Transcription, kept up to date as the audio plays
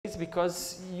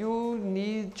because you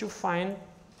need to find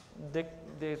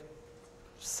the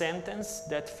sentence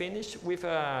that finishes with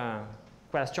a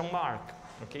question mark.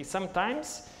 Okay,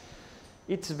 sometimes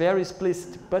it's very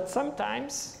explicit, but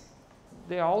sometimes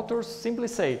the authors simply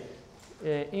say,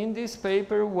 in this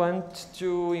paper want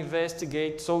to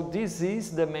investigate, so this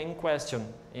is the main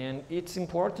question. And it's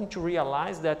important to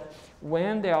realize that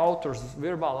when the authors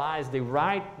verbalize, they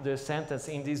write the sentence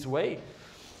in this way,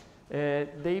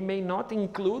 they may not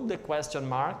include the question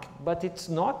mark, but it's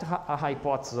not a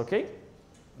hypothesis, okay?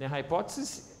 The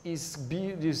hypothesis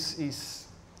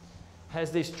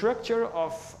has the structure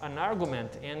of an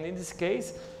argument, and in this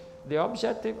case, the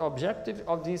objective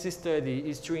of this study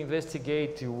is to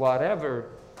investigate whatever.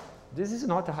 This is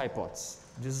not a hypothesis.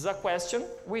 This is a question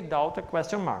without a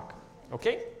question mark.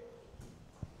 Okay?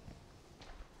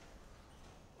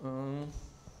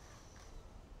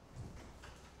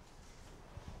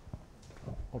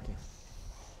 Okay.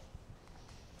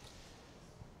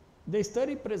 The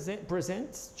study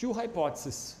presents two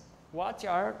hypotheses. What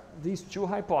are these two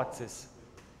hypotheses?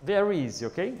 Very easy,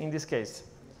 okay, in this case.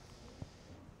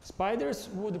 Spiders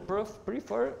would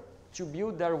prefer to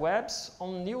build their webs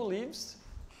on new leaves,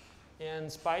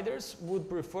 and spiders would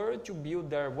prefer to build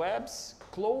their webs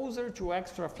closer to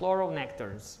extrafloral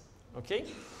nectars, okay?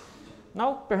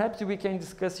 Now, perhaps we can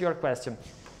discuss your question.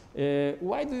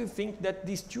 Why do you think that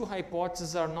these two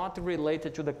hypotheses are not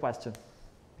related to the question?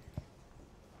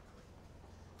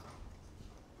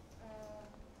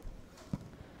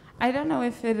 I don't know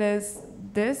if it is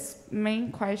this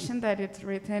main question that it's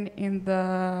written in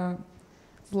the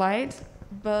slide,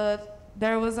 but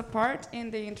there was a part in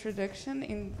the introduction,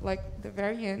 in like the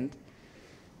very end,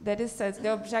 that it says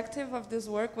the objective of this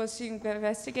work was to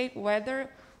investigate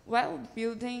whether, while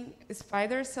building,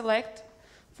 spiders select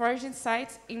foraging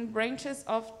sites in branches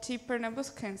of T.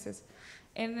 pernambucensis.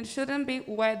 And it shouldn't be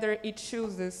whether it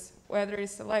chooses, whether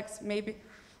it selects, maybe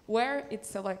where it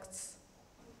selects.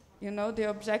 You know, the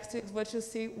objective was to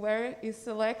see where it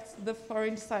selects the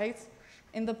foraging sites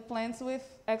in the plants with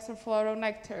extrafloral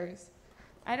nectaries.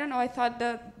 I don't know, I thought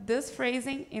that this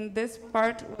phrasing in this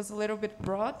part was a little bit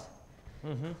broad,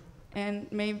 and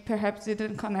maybe perhaps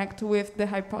didn't connect with the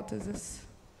hypothesis.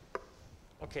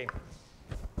 Okay.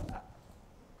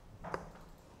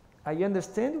 I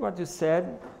understand what you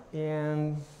said,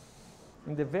 and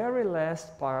in the very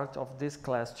last part of this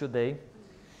class today,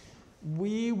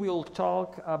 we will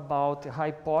talk about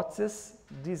hypotheses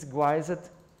disguised,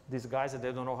 I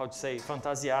don't know how to say,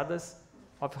 fantasiadas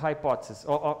of hypotheses,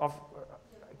 or of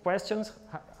questions,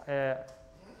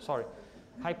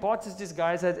 hypotheses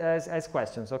disguised as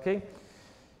questions, okay?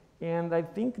 And I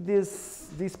think this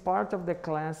part of the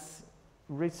class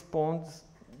responds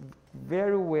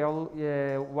very well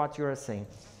what you are saying.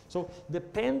 So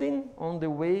depending on the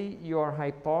way your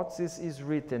hypothesis is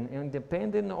written and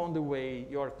depending on the way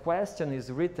your question is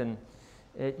written,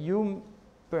 you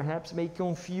perhaps may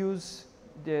confuse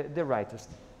the writers.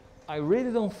 I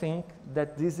really don't think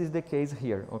that this is the case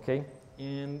here, okay?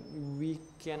 And we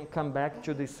can come back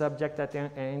to the subject at the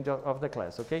end of the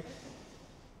class, okay?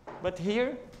 But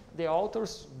here, the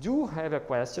authors do have a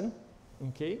question,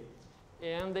 okay?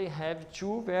 And they have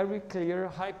two very clear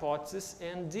hypotheses,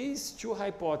 and these two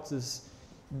hypotheses,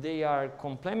 they are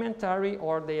complementary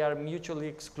or they are mutually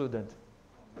excluded.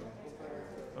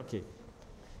 Okay.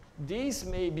 This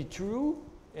may be true,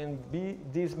 and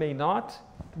this may not.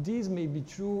 This may be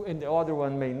true, and the other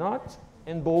one may not.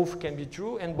 And both can be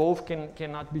true, and both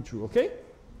cannot be true, okay?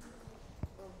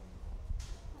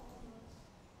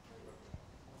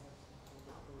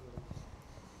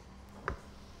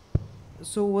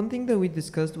 So one thing that we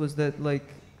discussed was that, like,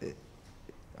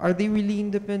 are they really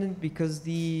independent? Because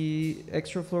the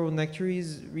extrafloral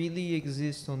nectaries really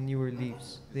exist on newer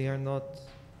leaves. They are not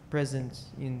present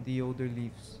in the older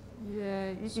leaves.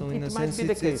 Yeah, so in a sense,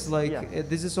 it's like,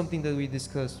 this is something that we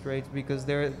discussed, right? Because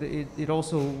it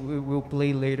also will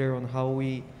play later on how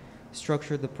we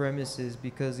structure the premises,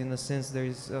 because in a sense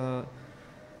there's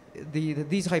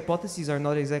these hypotheses are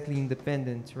not exactly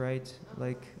independent, right?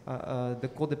 Like the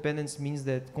codependence means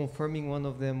that confirming one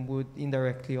of them would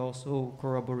indirectly also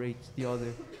corroborate the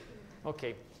other.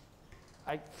 Okay,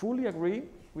 I fully agree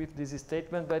with this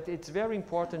statement, but it's very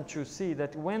important to see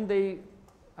that when they,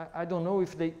 I don't know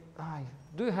if they,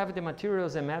 do you have the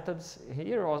materials and methods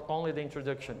here or only the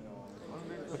introduction?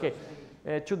 Okay.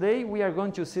 Today we are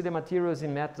going to see the materials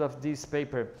and methods of this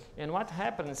paper. And what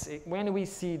happens when we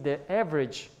see the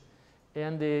average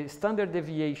and the standard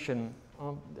deviation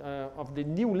of the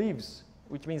new leaves,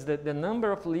 which means that the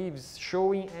number of leaves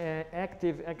showing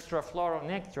active extrafloral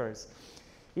nectars,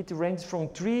 it ranges from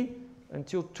 3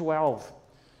 until 12.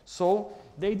 So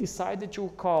they decided to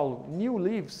call new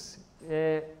leaves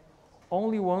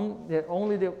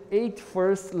only the 8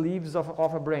 first leaves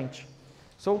of a branch.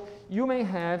 So you may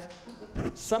have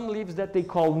some leaves that they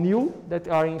call new, that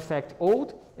are in fact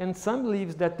old, and some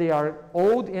leaves that they are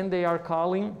old and they are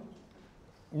calling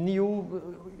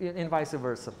new, and vice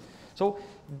versa. So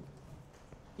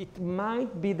it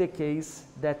might be the case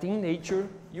that in nature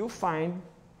you find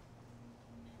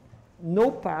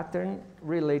no pattern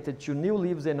related to new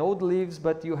leaves and old leaves,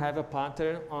 but you have a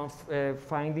pattern of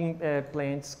finding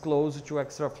plants close to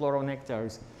extrafloral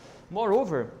nectaries.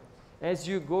 Moreover, as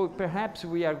you go, perhaps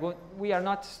we are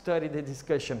not studying the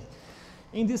discussion.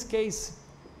 In this case,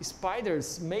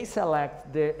 spiders may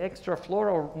select the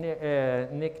extrafloral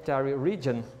nectary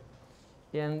region,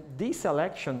 and this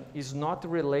selection is not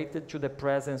related to the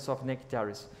presence of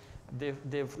nectaries.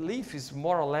 The leaf is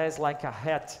more or less like a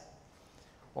hat,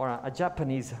 or a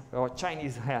Japanese or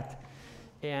Chinese hat.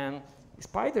 And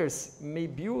spiders may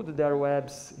build their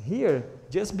webs here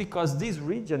just because this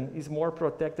region is more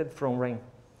protected from rain.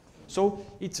 So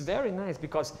it's very nice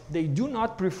because they do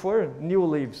not prefer new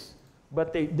leaves,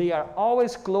 but they are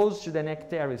always close to the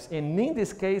nectaries. And in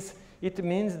this case, it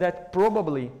means that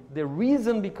probably the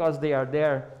reason because they are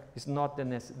there is not the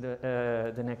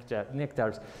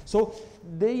nectaries. So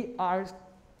they are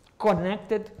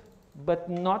connected, but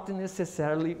not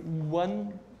necessarily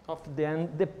one of them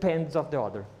depends on the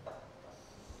other.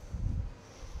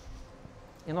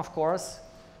 And of course,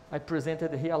 I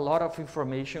presented here a lot of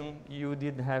information you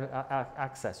didn't have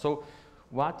access. So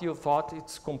what you thought,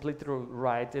 it's completely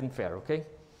right and fair, okay?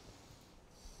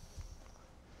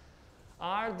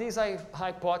 Are these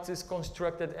hypotheses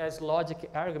constructed as logic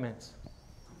arguments?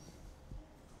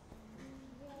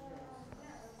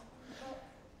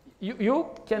 You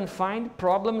can find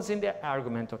problems in the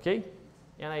argument, okay?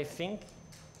 And I think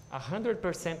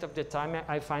 100% of the time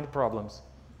I find problems.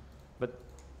 But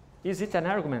is it an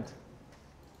argument?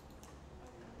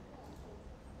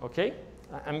 Okay?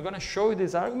 I'm going to show you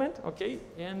this argument, okay?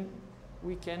 And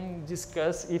we can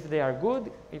discuss if they are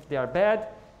good, if they are bad,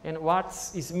 and what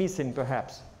is missing,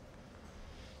 perhaps.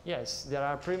 Yes, there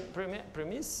are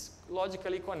premises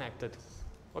logically connected.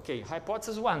 Okay,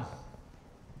 hypothesis 1.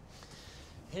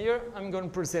 Here, I'm going to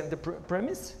present the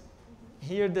premise.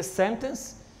 Here, the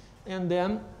sentence. And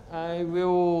then I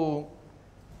will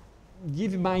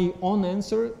give my own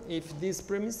answer if this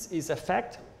premise is a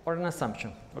fact or an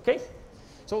assumption. Okay?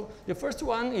 So the first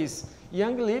one is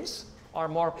young leaves are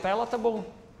more palatable.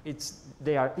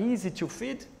 They are easy to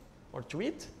feed or to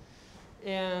eat,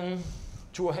 and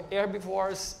to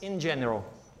herbivores in general.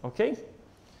 Okay?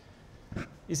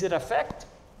 Is it a fact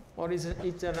or is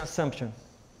it an assumption?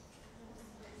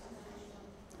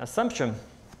 Assumption.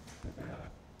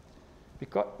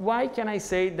 Because why can I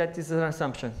say that is an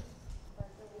assumption?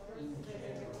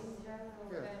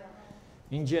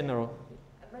 In general.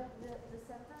 But the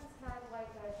sentence had like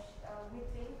we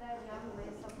think that young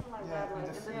leaves, something like that. Like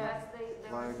in the past they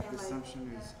were saying the assumption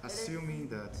is assuming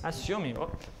that. Assuming.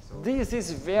 Oh, so this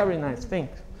is very nice thing,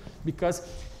 because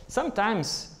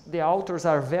sometimes the authors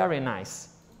are very nice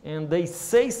and they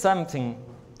say something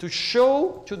to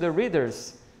show to the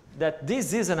readers that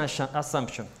this is an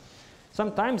assumption.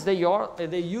 Sometimes they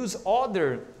use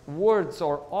other words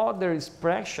or other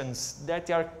expressions that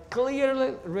are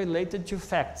clearly related to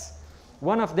facts.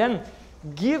 One of them,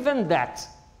 given that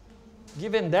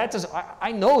is,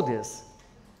 I know this.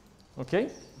 Okay?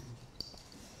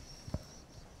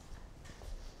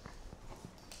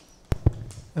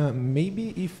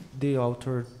 Maybe if the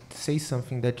author says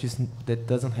something that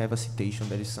doesn't have a citation,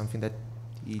 that is something that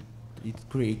it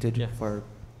created for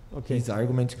his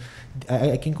argument,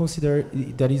 I can consider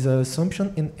that is an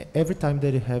assumption, and every time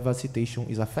that you have a citation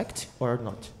is a fact or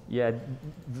not? Yeah,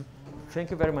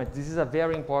 thank you very much. This is a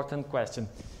very important question.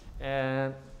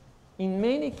 In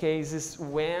many cases,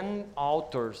 when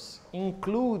authors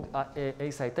include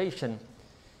a citation,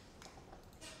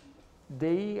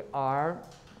 they are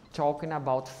talking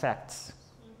about facts.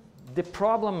 The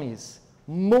problem is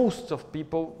most of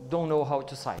people don't know how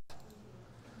to cite.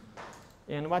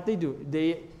 And what they do,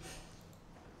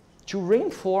 to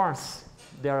reinforce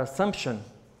their assumption,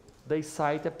 they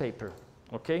cite a paper,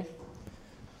 okay?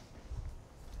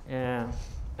 I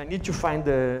need to find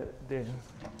the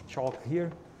chalk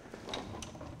here.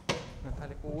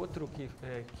 Natália, o outro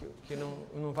que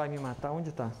não vai me matar, onde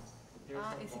está?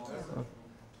 Ah, esse aqui.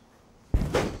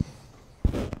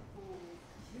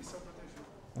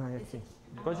 Ah, é aqui.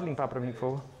 Pode limpar para mim, por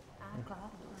favor? Ah,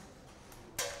 claro.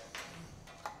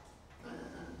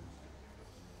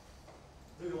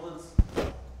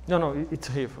 No, it's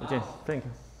here. Okay, thank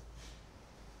you.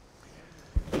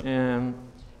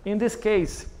 In this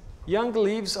case, young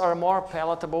leaves are more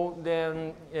palatable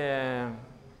than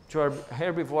to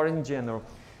herbivore in general.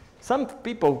 Some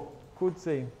people could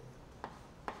say,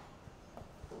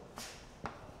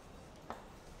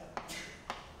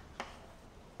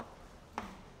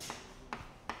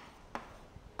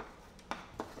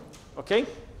 okay?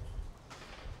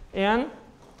 And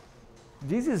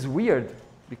this is weird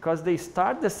because they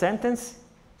start the sentence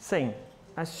saying,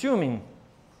 assuming.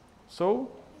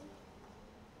 So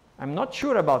I'm not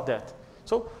sure about that.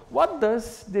 So what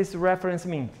does this reference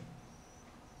mean?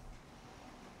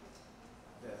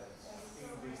 That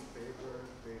in this paper,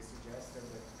 they suggested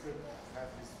that could have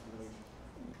this relation.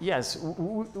 Yes,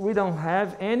 we don't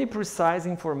have any precise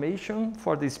information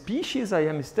for the species I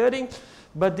am studying,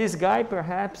 but this guy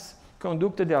perhaps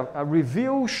conducted a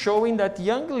review showing that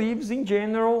young leaves in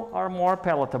general are more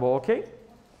palatable, okay?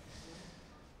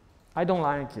 I don't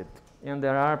like it. And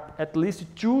there are at least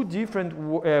two different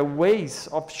ways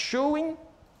of showing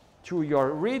to your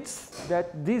readers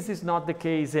that this is not the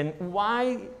case and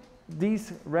why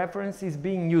this reference is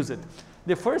being used.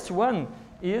 The first one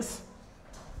is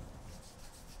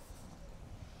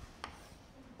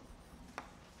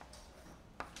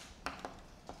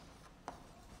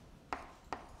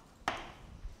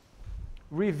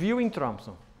reviewing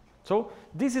Thompson. So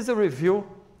this is a review.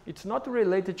 It's not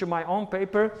related to my own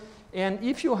paper. And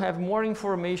if you have more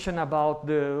information about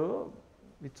the,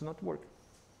 it's not working.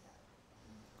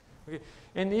 Okay.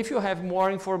 And if you have more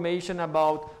information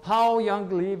about how young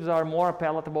leaves are more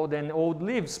palatable than old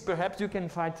leaves, perhaps you can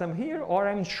find some here, or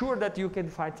I'm sure that you can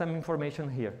find some information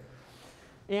here.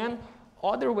 And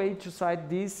other way to cite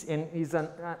this, and is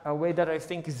a way that I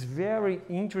think is very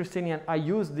interesting, and I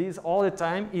use this all the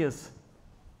time, is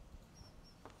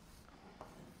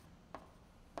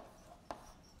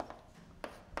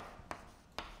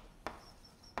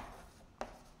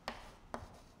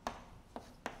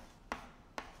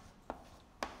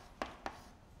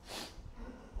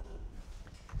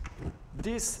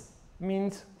this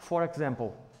means, for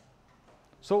example.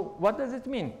 So what does it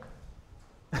mean?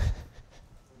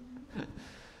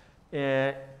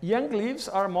 Young leaves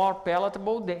are more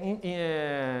palatable than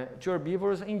to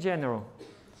herbivores in general.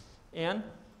 And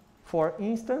for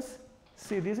instance,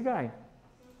 see this guy.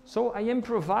 So I am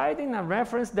providing a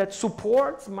reference that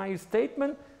supports my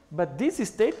statement, but this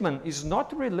statement is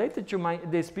not related to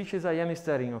the species I am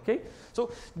studying, okay?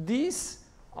 So these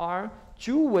are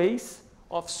two ways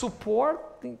of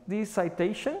supporting this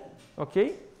citation,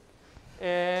 okay?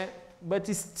 But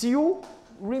it's still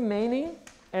remaining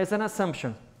as an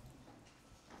assumption.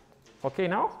 Okay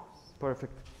now?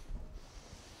 Perfect.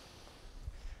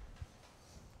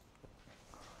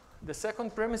 The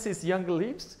second premise is young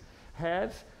leaves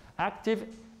have active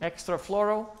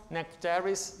extrafloral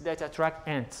nectaries that attract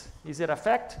ants. Is it a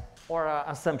fact or an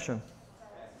assumption?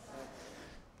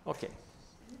 Okay,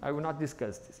 I will not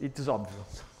discuss this. It is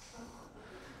obvious.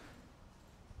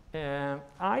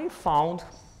 I found,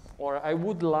 or I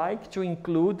would like to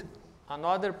include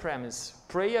another premise.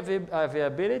 Prey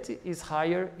availability is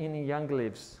higher in young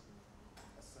leaves.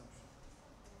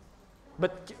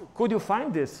 But could you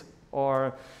find this?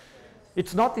 Or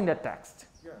it's not in the text.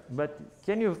 Yeah. But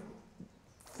can you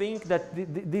think that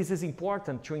this is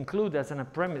important to include as a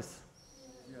premise?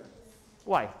 Yeah.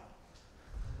 Why?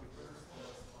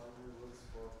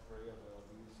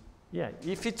 Yeah,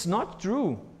 if it's not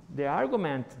true, the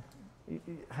argument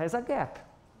has a gap,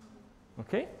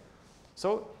 okay?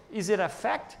 So is it a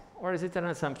fact or is it an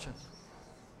assumption?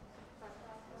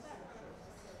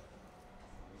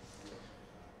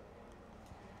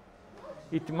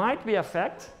 It might be a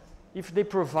fact if they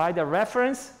provide a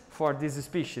reference for this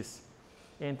species.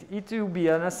 And it will be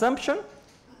an assumption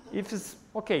if it's,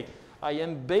 okay, I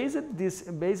am based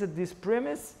this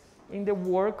premise in the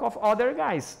work of other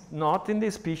guys, not in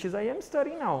the species I am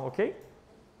studying now, okay?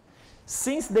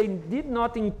 Since they did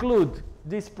not include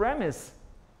this premise,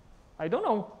 I don't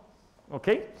know,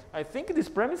 okay? I think this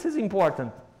premise is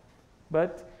important,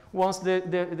 but once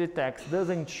the text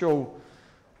doesn't show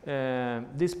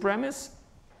this premise,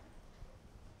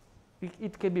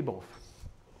 it can be both.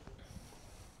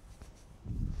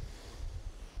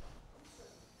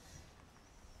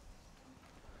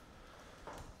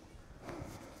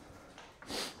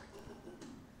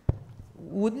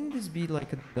 Wouldn't this be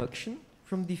like a deduction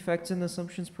from the facts and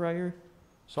assumptions prior?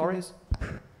 Sorry?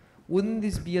 Wouldn't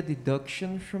this be a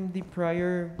deduction from the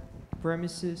prior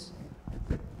premises?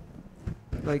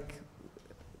 Like,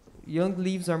 young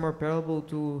leaves are more palatable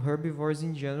to herbivores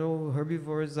in general.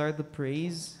 Herbivores are the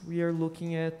preys we are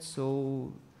looking at,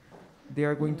 so they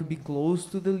are going to be close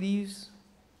to the leaves.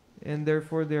 and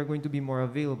therefore they are going to be more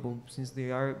available since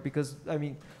they are, because I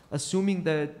mean, assuming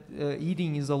that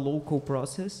eating is a local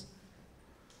process,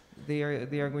 they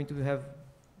are going to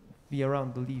be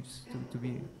around the leaves to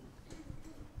be.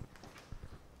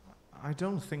 I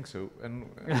don't think so, and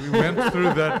we went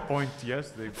through that point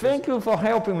yesterday. Thank you for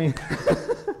helping me.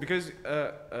 Because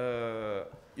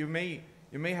you may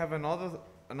have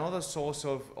another source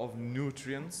of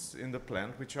nutrients in the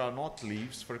plant which are not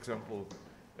leaves. For example,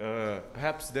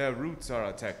 perhaps their roots are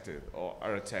attacked,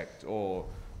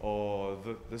 or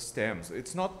the stems.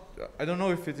 It's not. I don't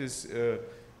know if it is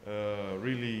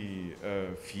really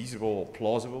feasible or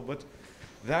plausible, but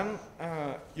then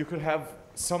you could have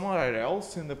somewhere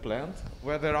else in the plant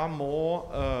where there are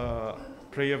more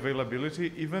prey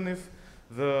availability, even if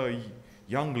the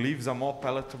young leaves are more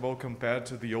palatable compared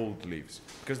to the old leaves,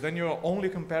 because then you're only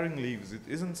comparing leaves. It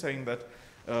isn't saying that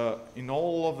in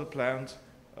all of the plant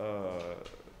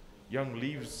young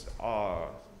leaves are.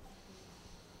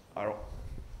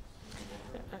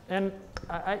 And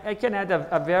I can add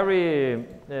a very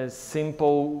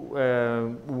simple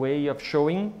way of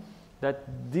showing that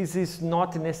this is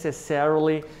not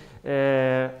necessarily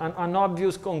an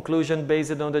obvious conclusion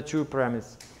based on the two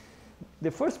premises. The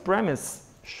first premise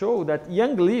shows that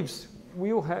young leaves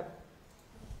will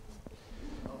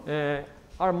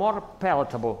are more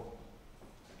palatable.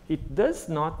 It does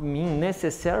not mean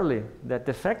necessarily that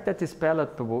the fact that it's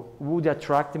palatable would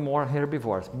attract more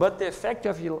herbivores, but the effect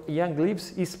of young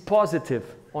leaves is positive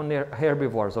on the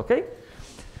herbivores, okay?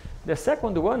 The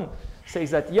second one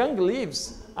says that young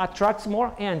leaves attracts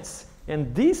more ants,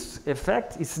 and this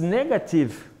effect is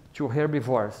negative to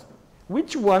herbivores.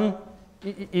 Which one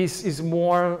is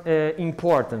more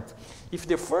important? If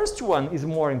the first one is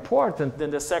more important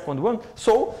than the second one,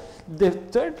 so the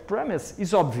third premise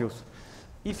is obvious.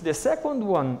 If the second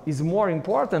one is more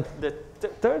important, the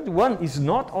third one is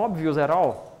not obvious at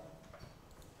all.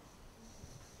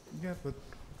 Yeah, but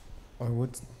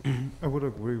I would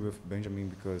agree with Benjamin,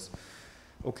 because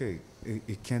okay,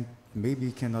 maybe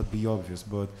it cannot be obvious,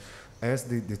 but as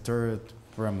the third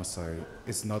premise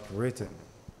is not written,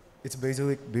 it's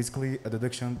basically a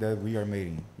deduction that we are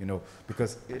making, you know,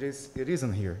 because it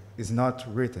isn't here, it's not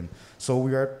written, so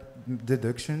we are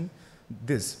deduction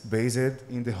this based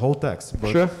in the whole text,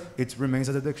 but sure, it remains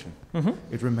a deduction.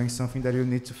 It remains something that you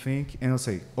need to think and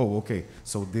say, oh, okay,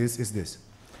 so this is this.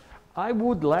 I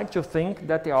would like to think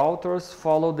that the authors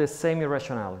follow the same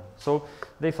rationality. So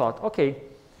they thought, okay,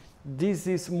 this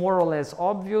is more or less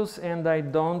obvious, and I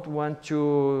don't want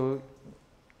to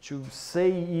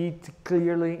say it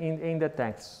clearly in the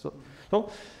text. So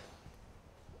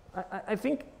I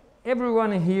think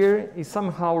everyone here is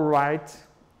somehow right,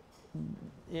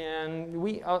 and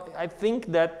I think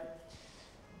that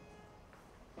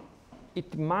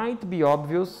it might be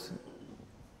obvious,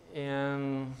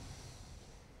 and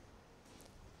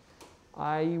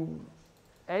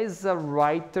as a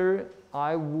writer,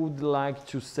 I would like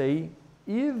to say,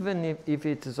 even if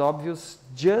it is obvious,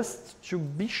 just to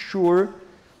be sure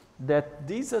that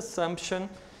this assumption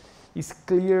is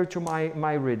clear to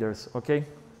my readers, okay?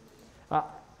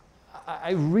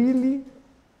 I really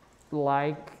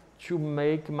like to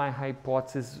make my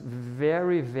hypothesis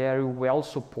very, very well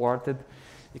supported,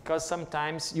 because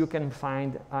sometimes you can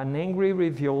find an angry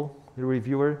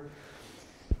reviewer,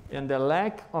 and the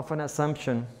lack of an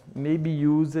assumption may be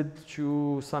used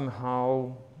to somehow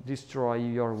destroy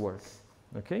your work,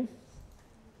 okay?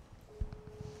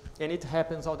 And it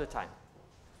happens all the time.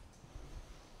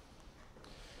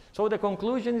 So the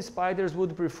conclusion is spiders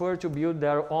would prefer to build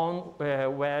their own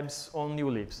webs on new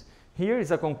leaves. Here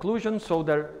is a conclusion, so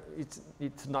that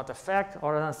it's not a fact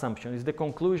or an assumption. It's the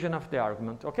conclusion of the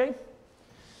argument, okay?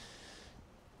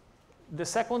 The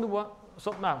second one,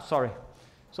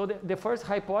 So the first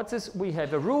hypothesis, we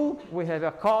have a rule, we have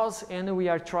a cause, and we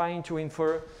are trying to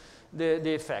infer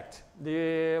the effect.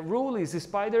 The rule is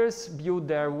spiders build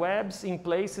their webs in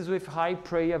places with high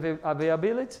prey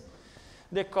availability.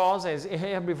 The cause is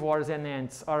herbivores and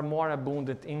ants are more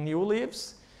abundant in new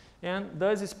leaves, and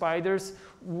thus spiders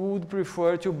would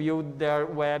prefer to build their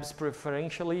webs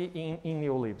preferentially in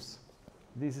new leaves.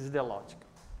 This is the logic.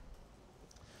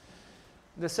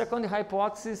 The second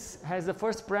hypothesis has the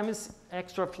first premise: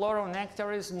 extrafloral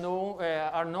nectaries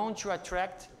are known to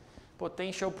attract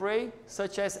potential prey,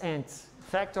 such as ants.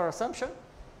 Fact or assumption?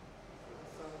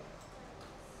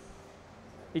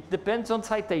 It depends on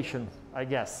citation, I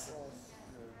guess.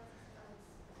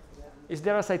 Is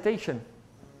there a citation?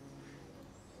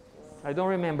 I don't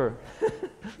remember.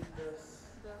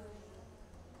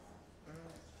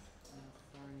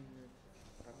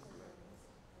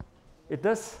 It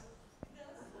does?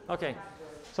 Okay,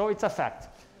 so it's a fact.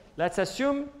 let's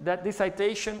assume that the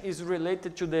citation is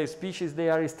related to the species they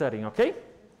are studying, okay?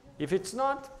 If it's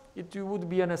not, it would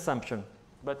be an assumption.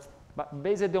 But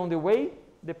based on the way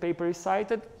the paper is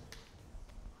cited,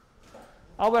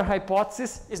 our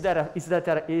hypothesis is that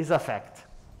there is a fact.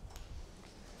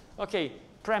 Okay,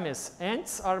 premise.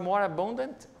 Ants are more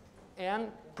abundant and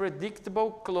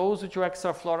predictable close to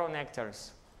extrafloral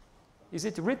nectars. Is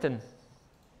it written?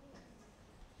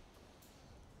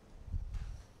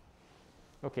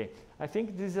 Okay, I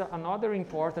think this is another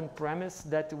important premise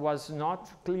that was not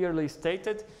clearly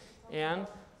stated, and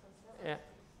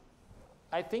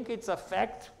I think it's a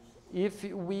fact if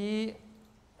we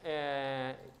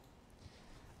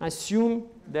assume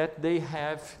that they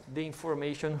have the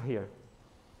information here.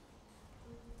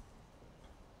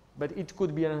 But it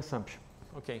could be an assumption.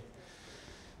 Okay.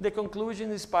 The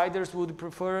conclusion is spiders would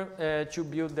prefer to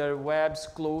build their webs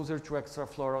closer to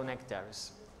extrafloral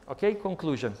nectaries. Okay,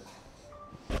 conclusion.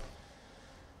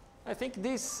 I think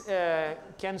this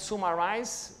can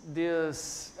summarize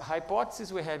this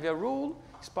hypothesis. We have a rule.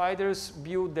 Spiders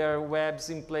build their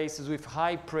webs in places with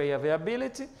high prey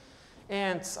availability.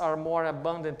 Ants are more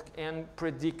abundant and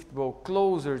predictable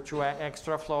closer to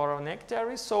extrafloral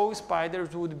nectaries, so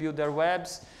spiders would build their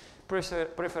webs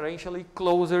preferentially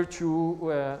closer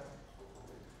to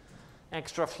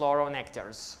extrafloral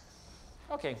nectaries.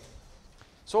 Okay,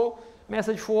 so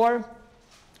message 4,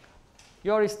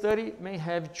 your study may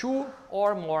have 2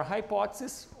 or more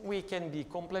hypotheses. We can be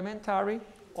complementary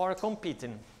or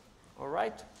competing, all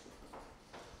right?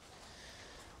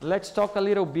 Let's talk a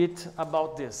little bit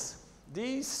about this.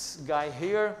 This guy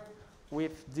here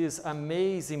with this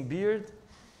amazing beard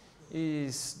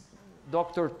is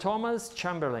Dr. Thomas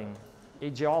Chamberlain, a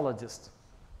geologist.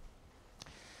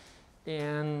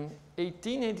 In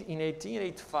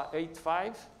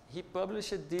 1885, he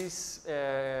published this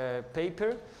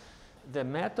paper, The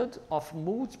Method of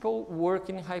Multiple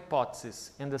Working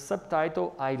Hypotheses, and the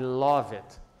subtitle, I Love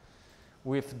It.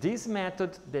 With this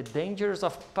method, the dangers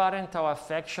of parental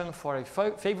affection for a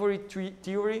favorite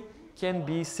theory can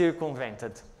be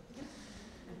circumvented.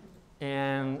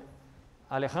 And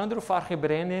Alejandro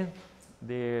Farrebrenner,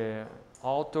 the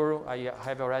author I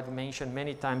have already mentioned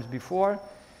many times before,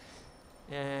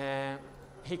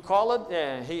 he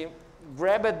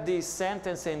grabbed this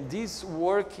sentence and this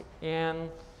work and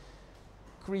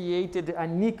created a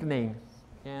nickname,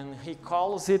 and he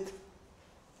calls it,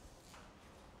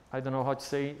 I don't know how to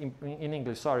say in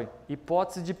English, sorry,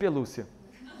 hipótese de pelúcia.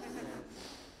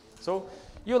 So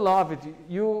you love it,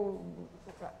 you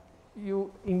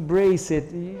embrace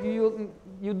it,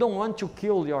 you don't want to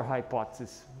kill your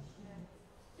hypothesis.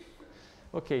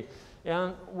 Okay,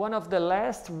 and one of the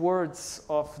last words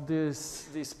of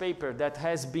this paper that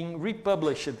has been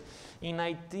republished in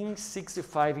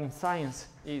 1965 in Science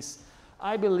is,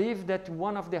 I believe that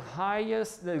one of the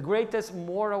greatest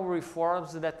moral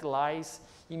reforms that lies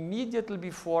immediately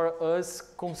before us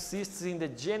consists in the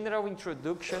general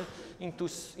introduction into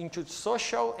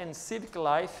social and civic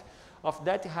life of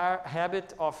that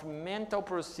habit of mental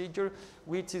procedure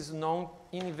which is known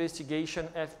in investigation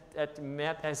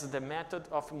as the method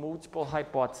of multiple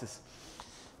hypotheses.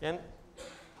 And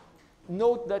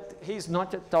note that he's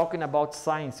not talking about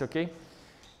science, okay?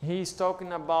 He's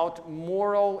talking about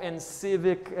moral and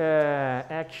civic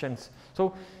actions.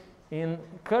 So in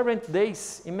current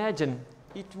days, imagine,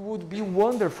 it would be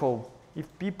wonderful if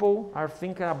people are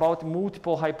thinking about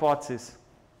multiple hypotheses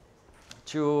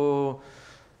to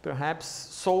perhaps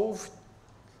solve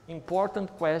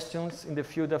important questions in the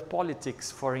field of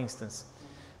politics, for instance.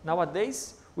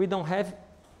 Nowadays, we don't have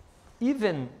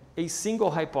even a single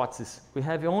hypothesis. We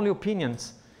have only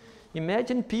opinions.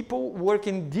 Imagine people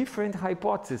working different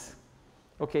hypotheses.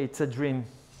 Okay, it's a dream.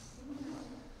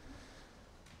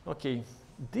 Okay,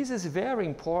 this is very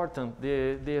important,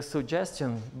 the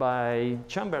suggestion by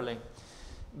Chamberlain,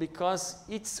 because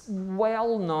it's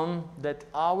well known that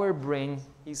our brain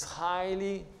is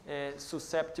highly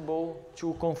susceptible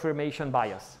to confirmation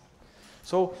bias.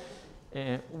 So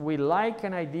we like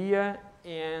an idea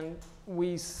and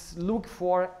we look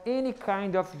for any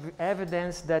kind of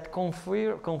evidence that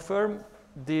confirm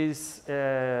this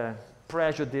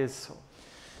prejudice.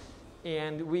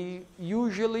 And we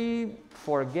usually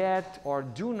forget or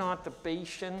do not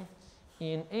patient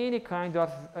in any kind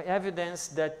of evidence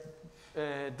that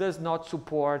does not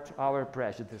support our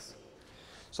prejudice.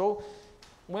 So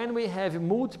when we have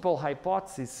multiple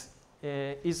hypotheses,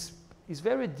 it's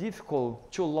very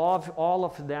difficult to love all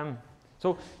of them.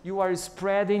 So you are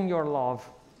spreading your love,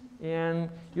 and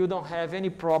you don't have any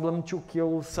problem to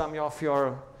kill some of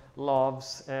your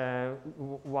loves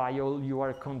while you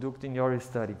are conducting your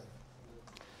study.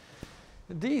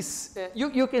 this,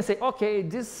 you can say, okay,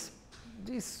 this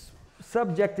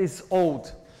subject is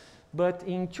old, but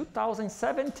in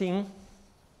 2017,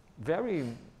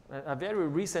 a very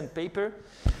recent paper,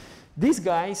 these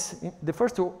guys, the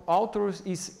first author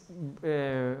is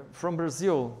from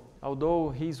Brazil, although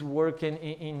he's working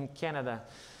in Canada.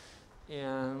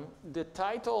 And the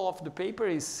title of the paper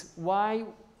is, Why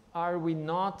Are We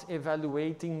Not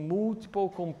Evaluating Multiple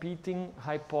Competing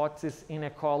Hypotheses in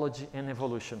Ecology and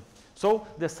Evolution? So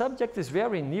the subject is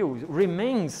very new,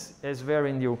 remains as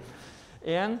very new.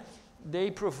 And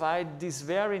they provide this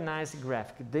very nice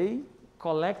graphic. They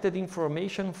collected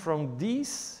information from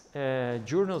these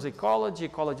journals: Ecology,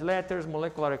 Ecology Letters,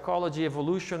 Molecular Ecology,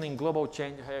 Evolution in Global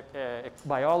Change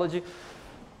Biology,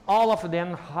 all of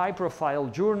them high-profile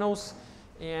journals.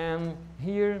 And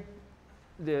here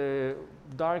the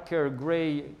darker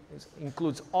gray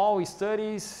includes all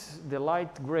studies, the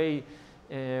light gray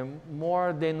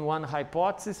more than one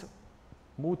hypothesis,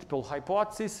 multiple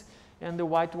hypotheses, and the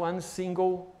white one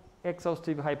single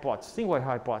exhaustive hypothesis, single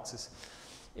hypothesis.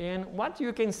 And what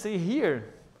you can see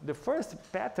here, the first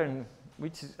pattern,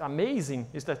 which is amazing,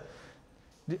 is that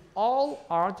all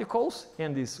articles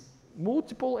and this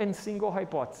multiple and single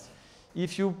hypothesis,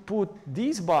 if you put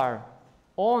this bar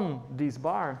on this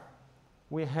bar,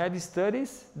 we had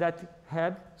studies that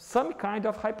had some kind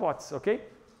of hypothesis, okay?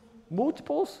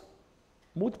 Multiple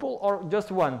or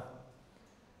just one.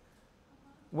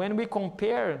 When we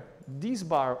compare this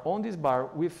bar on this bar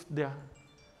with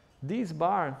this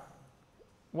bar,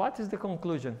 what is the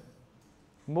conclusion?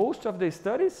 Most of the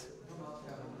studies?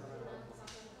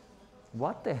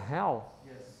 What the hell?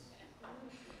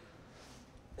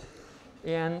 Yes.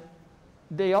 And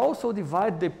they also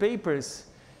divide the papers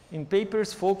in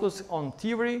papers focused on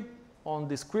theory, on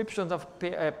descriptions of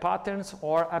patterns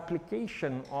or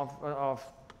application of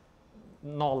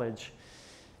knowledge.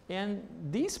 And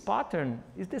this pattern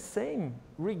is the same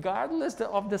regardless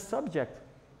of the subject.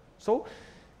 So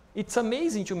it's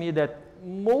amazing to me that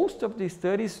most of the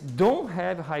studies don't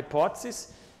have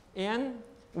hypotheses, and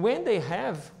when they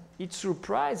have, it's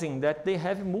surprising that they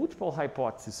have multiple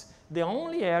hypotheses. The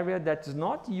only area that is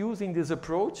not using this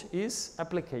approach is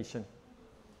application.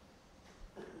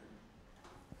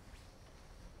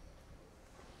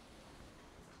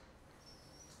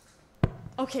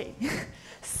 Okay,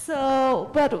 so,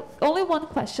 but only one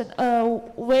question.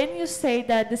 When you say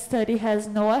that the study has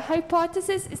no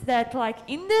hypothesis, is that like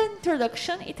in the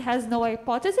introduction it has no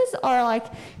hypothesis, or like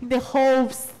in the whole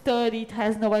study it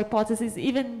has no hypothesis,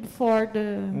 even for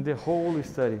the whole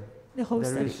study? The whole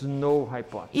study. There is no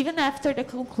hypothesis. Even after the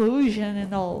conclusion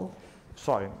and all?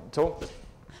 Sorry. So,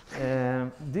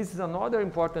 this is another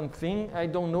important thing. I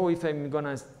don't know if I'm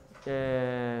going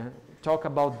to talk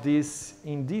about this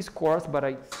in this course, but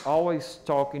I always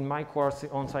talk in my course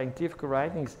on scientific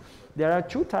writings. There are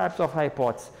two types of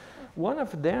hypotheses. One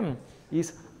of them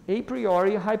is a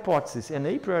priori hypothesis. An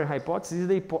a priori hypothesis is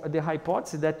the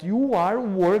hypothesis that you are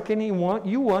working in,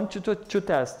 you want to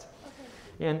test.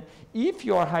 Okay. And if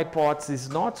your hypothesis is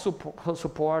not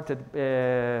supported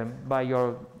by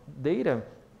your data,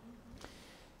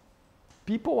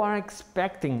 people are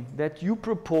expecting that you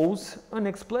propose an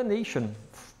explanation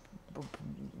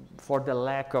for the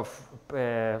lack of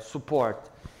support.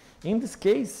 In this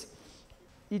case,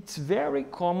 it's very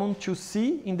common to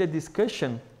see in the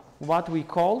discussion what we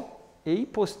call a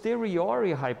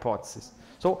posteriori hypothesis.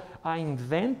 So I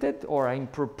invented, or I'm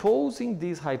proposing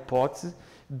this hypothesis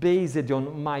based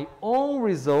on my own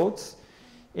results,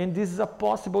 and this is a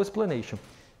possible explanation.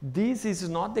 This is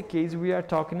not the case we are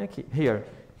talking here.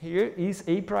 Here is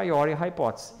a priori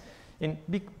hypothesis. And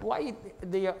why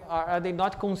are they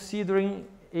not considering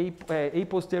a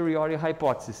posteriori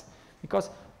hypothesis?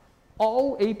 Because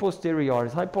all a posteriori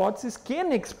hypotheses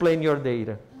can explain your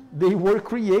data. They were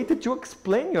created to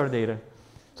explain your data.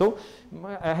 So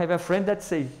I have a friend that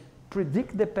says,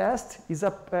 predict the past is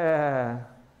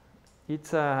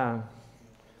it's a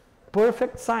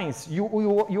perfect science.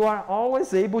 You are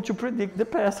always able to predict the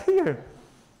past here.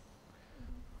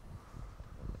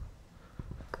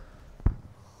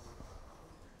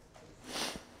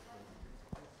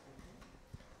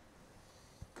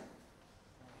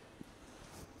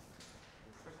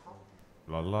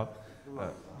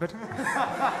 But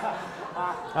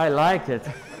I like it.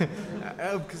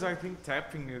 Because I think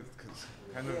tapping is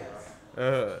kind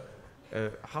of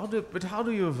how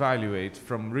do you evaluate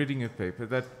from reading a paper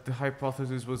that the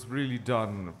hypothesis was really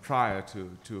done prior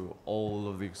to all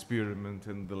of the experiment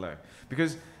in the lab?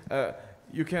 Because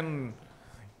you can,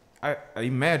 I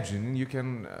imagine you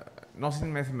can, not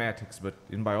in mathematics but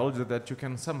in biology, that you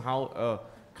can somehow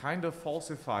kind of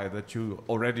falsify that you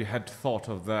already had thought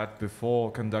of that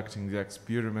before conducting the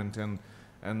experiment,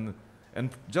 and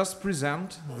just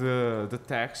present the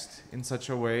text in such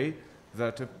a way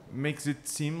that makes it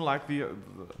seem like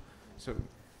so.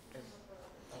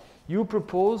 You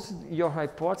proposed your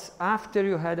hypothesis after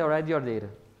you had already your data.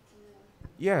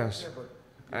 Yes.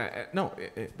 No,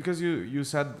 because you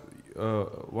said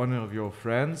one of your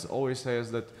friends always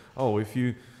says that, oh, if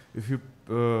you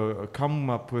come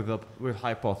up with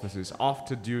hypothesis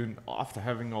after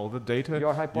having all the data,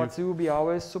 your hypothesis will be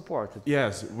always supported.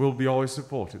 Yes, will be always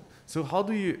supported. So how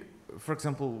do you, for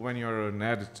example, when you're an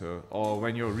editor or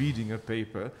when you're reading a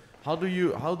paper, how do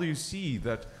you see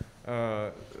that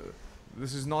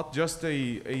this is not just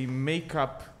a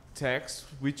make-up text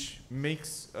which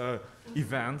makes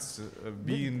events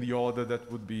be in the order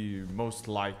that would be most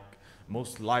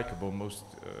likable,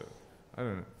 I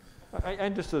don't know. I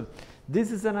understood.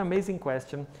 This is an amazing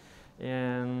question,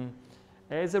 and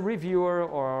as a reviewer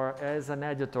or as an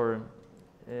editor,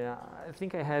 I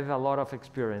think I have a lot of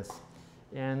experience.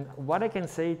 And what I can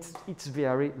say, it's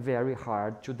very, very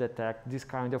hard to detect this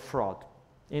kind of fraud.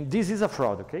 And this is a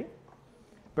fraud, okay?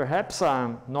 Perhaps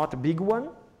not a big one,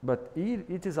 but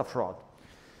it is a fraud.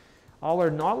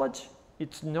 Our knowledge,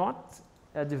 it's not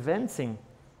advancing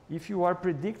if you are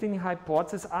predicting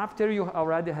hypotheses after you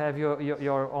already have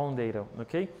your own data,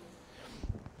 okay?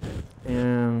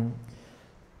 And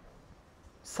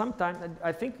sometimes,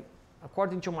 I think,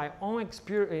 according to my own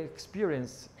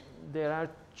experience, there are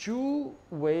two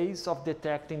ways of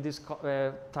detecting this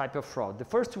type of fraud. The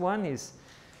first one is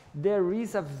there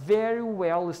is a very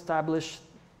well-established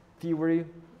theory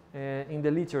in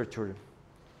the literature,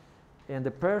 and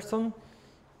the person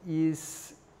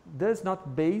does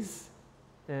not base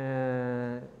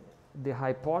the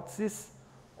hypothesis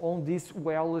on this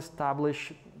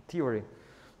well-established theory.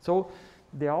 So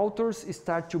the authors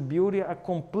start to build a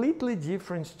completely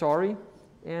different story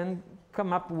and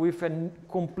come up with a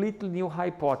completely new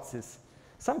hypothesis.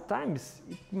 Sometimes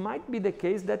it might be the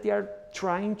case that they are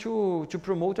trying to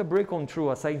promote a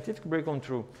breakthrough, a scientific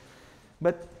breakthrough.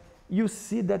 But you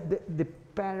see that the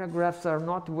paragraphs are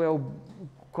not well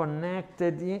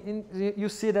connected. You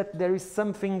see that there is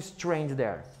something strange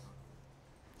there.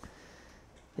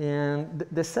 And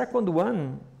the second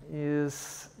one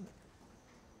is,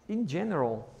 in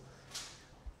general,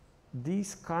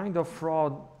 this kind of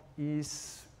fraud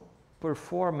is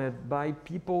performed by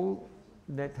people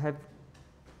that have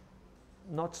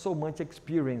not so much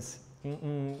experience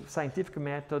in scientific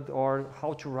method or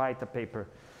how to write a paper.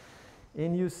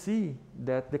 And you see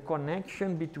that the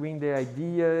connection between the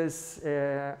ideas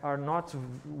are not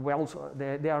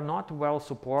well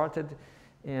supported,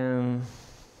 and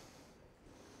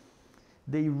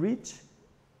they reach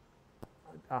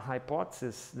a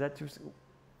hypothesis that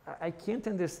I can't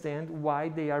understand why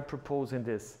they are proposing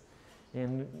this.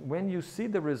 And when you see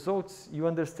the results, you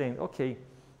understand, okay,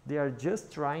 they are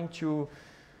just trying to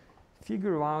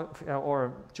figure out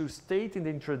or to state in the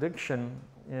introduction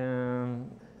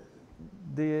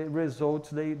the results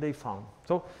they found.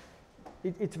 So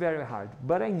it's very hard.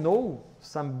 But I know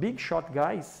some big shot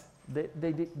guys,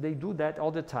 they do that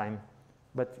all the time.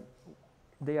 But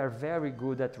they are very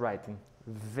good at writing,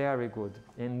 very good.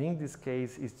 And in this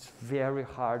case, it's very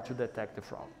hard to detect the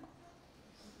fraud.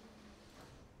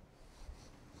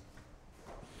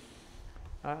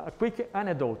 A quick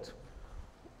anecdote.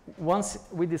 Once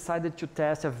we decided to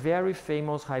test a very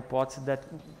famous hypothesis that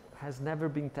have never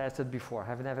been tested before.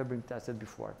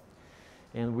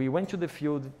 And we went to the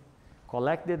field,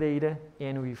 collect the data,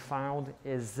 and we found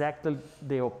exactly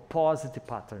the opposite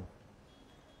pattern.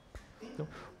 So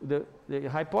the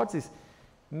hypothesis,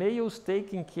 males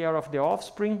taking care of the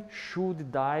offspring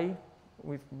should die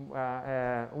with,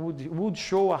 would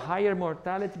show a higher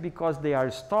mortality because they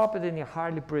are stopped and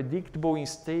highly predictable in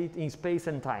space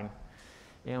and time.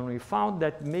 And we found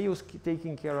that males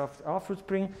taking care of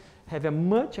offspring have a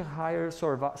much higher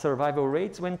survival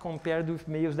rates when compared with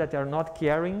males that are not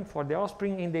caring for the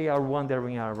offspring and they are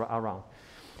wandering around.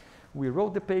 We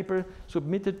wrote the paper,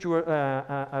 submitted to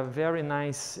a very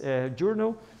nice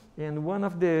journal, and one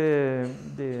of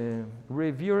the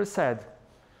reviewers said,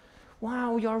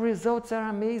 "Wow, your results are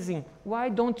amazing. Why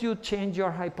don't you change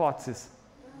your hypothesis?"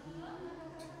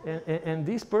 And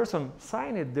this person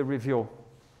signed the review.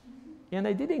 And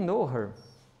I didn't know her.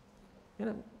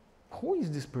 And who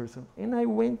is this person? And I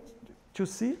went to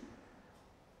see.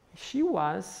 She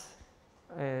was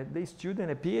the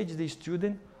student, a PhD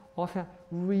student of a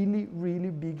really, really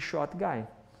big shot guy.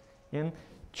 And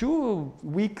 2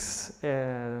 weeks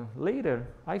later,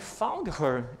 I found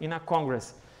her in a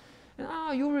congress.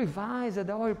 Oh, you revised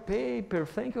our paper,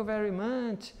 thank you very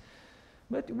much.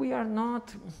 But we are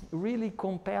not really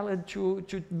compelled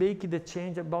to make the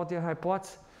change about the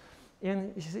hypothesis.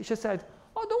 And she said,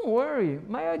 oh, don't worry,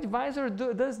 my advisor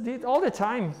does this all the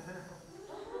time.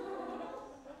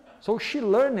 So she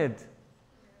learned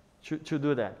to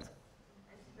do that.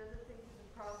 And she doesn't think it's a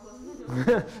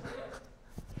problem.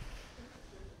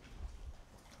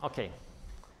 Okay.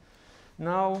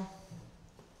 Now,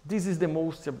 this is the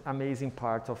most amazing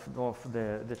part of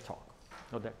the talk,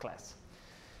 of the class.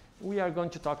 We are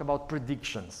going to talk about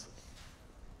predictions.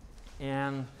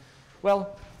 And,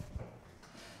 well,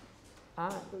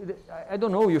 I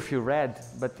don't know if you read,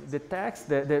 but the text,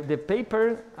 the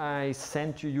paper I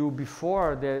sent to you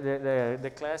before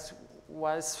the class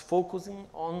was focusing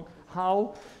on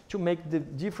how to make the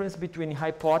difference between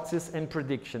hypothesis and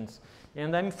predictions.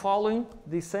 And I'm following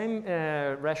the same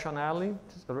rationale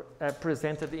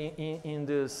presented in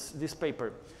this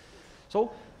paper.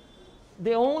 So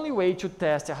the only way to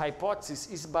test a hypothesis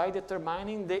is by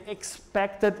determining the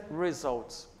expected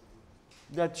results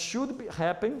that should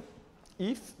happen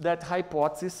if that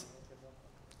hypothesis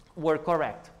were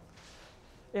correct.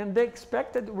 And the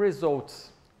expected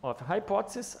results of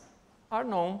hypothesis are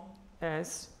known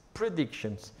as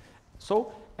predictions.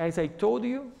 So, as I told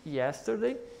you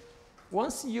yesterday,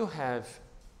 once you have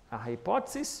a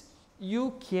hypothesis,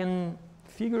 you can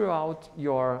figure out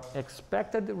your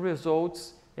expected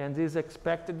results, and these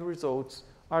expected results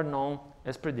are known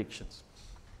as predictions.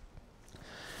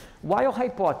 While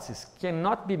hypotheses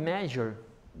cannot be measured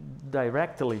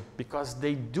directly because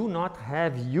they do not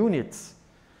have units,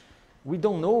 we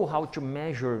don't know how to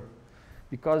measure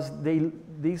because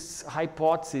these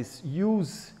hypotheses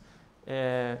use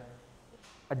a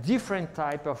different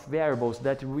type of variables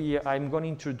that I'm going to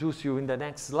introduce you in the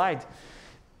next slide.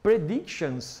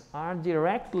 Predictions are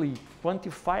directly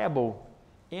quantifiable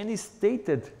and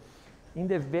stated in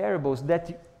the variables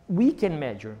that we can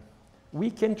measure. We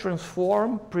can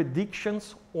transform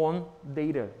predictions on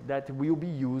data that will be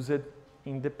used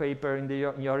in the paper in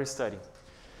your study.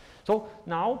 So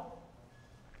now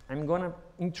I'm going to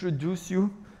introduce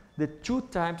you the two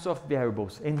types of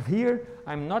variables. And here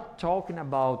I'm not talking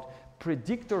about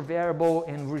predictor variable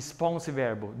and response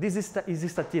variable. This is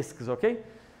statistics, okay?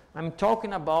 I'm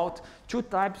talking about two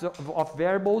types of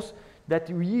variables that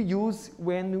we use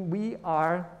when we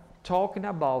are talking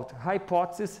about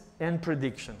hypotheses and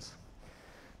predictions.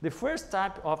 The first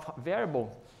type of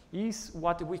variable is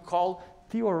what we call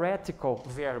theoretical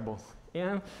variable.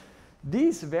 And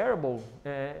these variables,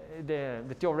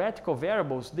 the theoretical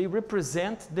variables, they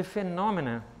represent the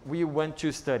phenomena we want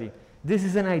to study. This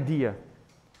is an idea.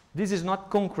 This is not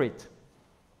concrete.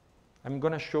 I'm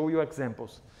going to show you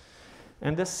examples.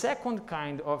 And the second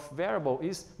kind of variable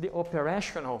is the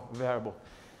operational variable.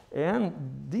 And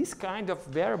this kind of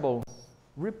variable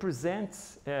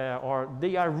represents, or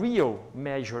they are real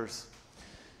measures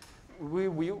we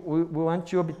want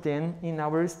to obtain in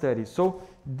our study. So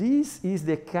this is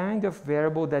the kind of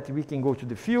variable that we can go to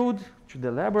the field, to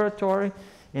the laboratory,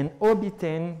 and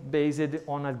obtain based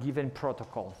on a given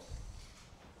protocol.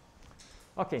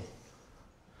 Okay,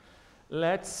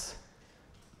 let's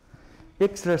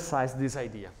exercise this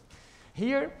idea.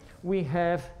 Here we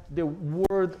have the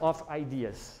world of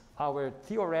ideas, our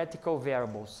theoretical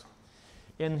variables.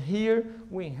 And here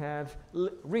we have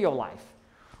real life,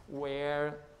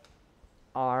 where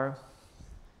are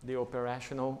the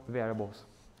operational variables.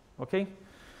 Okay?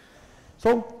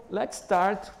 So let's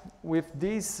start with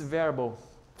this variable,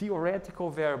 theoretical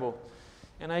variable.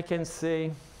 And I can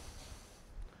say,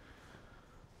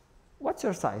 what's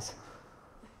your size?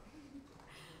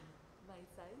 My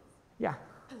size? Yeah.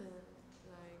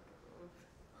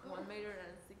 Like 1 meter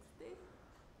and 60.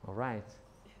 All right.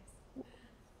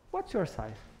 What's your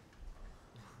size?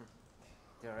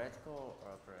 Theoretical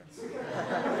or operational?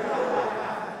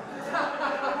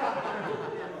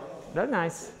 That's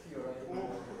nice.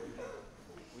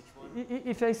 Which one?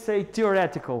 If I say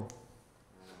theoretical.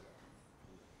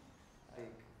 I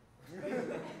don't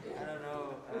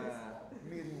know.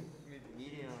 Medium.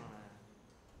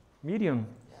 Medium?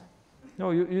 Yeah.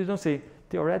 No, you don't say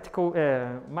theoretical.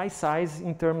 My size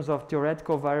in terms of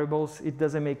theoretical variables, it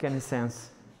doesn't make any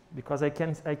sense because I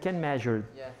can measure.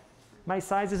 Yeah. My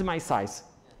size is my size.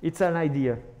 Yeah. It's an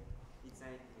idea. It's an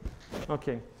idea.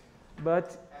 Okay.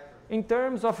 But in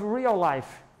terms of real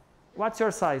life, what's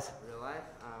your size? Real life,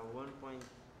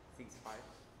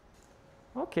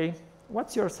 1.65. Okay.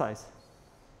 What's your size?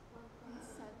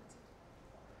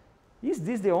 1.7. Is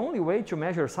this the only way to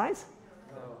measure size?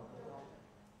 No.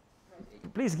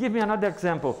 Please give me another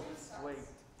example. Weight.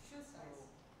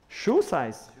 Shoe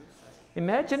size?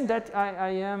 Imagine that I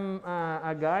am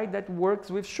a guy that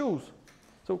works with shoes.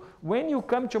 So when you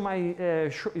come to my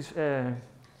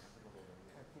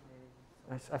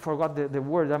I forgot the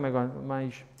word, oh my God,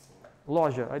 my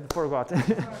loja, I forgot,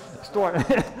 store.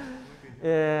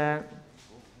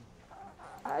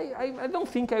 I don't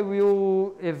think I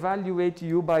will evaluate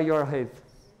you by your height.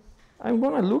 I'm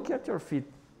going to look at your feet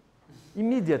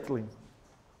immediately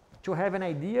to have an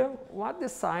idea what the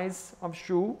size of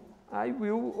shoe I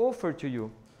will offer to you.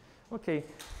 Okay,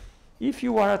 if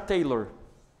you are a tailor.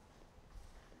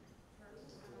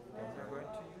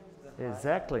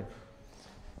 Exactly.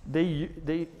 They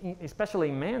especially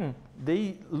men,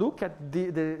 they look at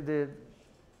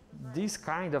this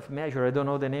kind of measure. I don't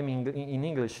know the name in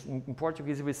English. In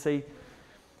Portuguese we say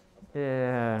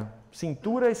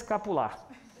cintura escapular.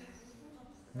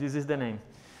 This is the name.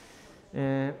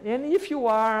 And if you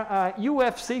are a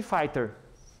UFC fighter,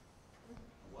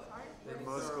 The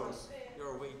muscles,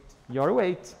 your weight. your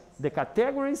weight, the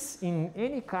categories in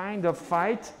any kind of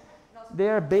fight, they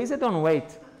are based on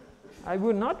weight. I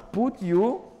will not put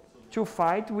you to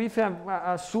fight with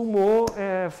a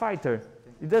sumo fighter.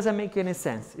 It doesn't make any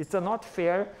sense. It's a not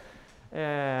fair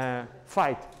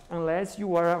fight unless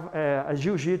you are a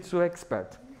jiu-jitsu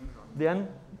expert. Then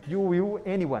you will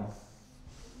anyone.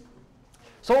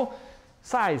 So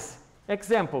size,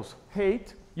 examples,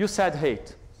 height, you said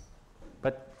height.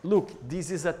 But look,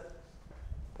 this is an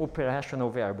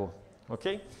operational variable,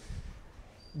 okay?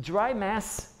 Dry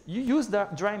mass, you use the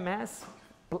dry mass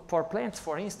for plants,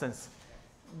 for instance,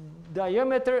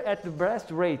 diameter at the breast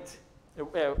rate,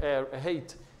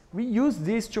 height. We use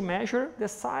this to measure the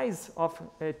size of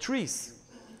trees.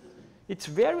 It's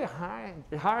very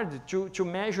hard to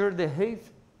measure the height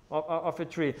of a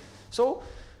tree. So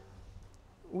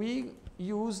we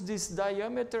use this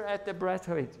diameter at the breast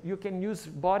rate. You can use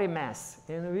body mass,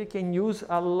 and we can use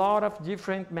a lot of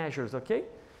different measures, okay?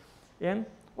 And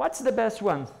what's the best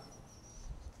one?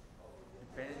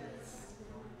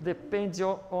 Depends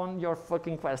on your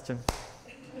fucking question.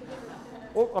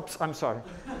 Oh, oops, I'm sorry.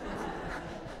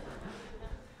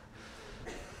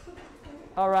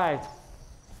 All right.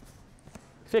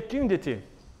 Fecundity.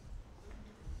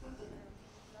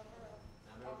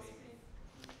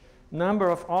 Number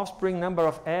of offspring, number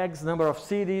of eggs, number of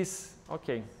cities.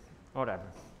 Okay, whatever.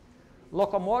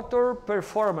 Locomotor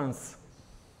performance.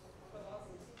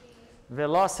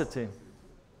 Velocity.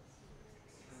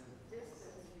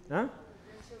 Huh?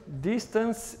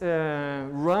 Distance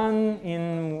run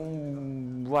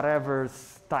in whatever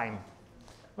time.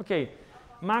 Okay,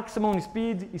 maximum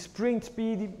speed, sprint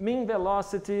speed, mean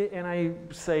velocity, and I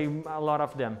say a lot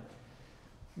of them.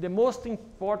 The most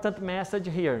important message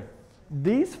here,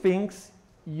 these things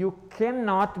you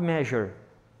cannot measure.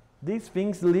 These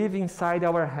things live inside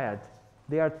our head.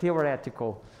 They are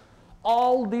theoretical.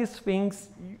 All these things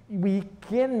we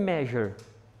can measure,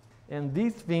 and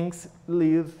these things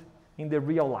live in the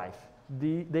real life.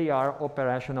 They are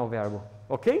operational variable.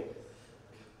 Okay?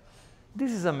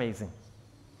 This is amazing.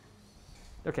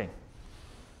 Okay.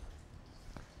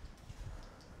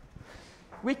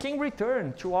 We can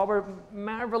return to our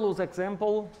marvelous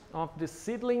example of the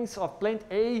seedlings of plant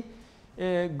A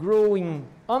growing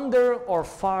under or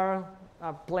far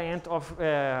a plant of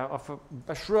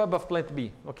a shrub of plant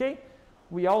B. Okay?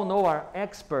 We all know our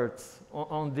experts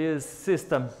on this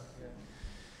system.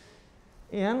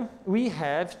 And we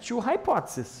have two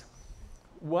hypotheses.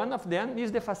 One of them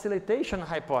is the facilitation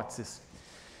hypothesis.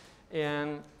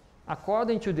 And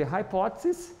according to the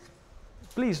hypothesis,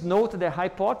 please note the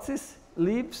hypothesis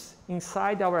lives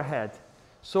inside our head.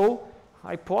 So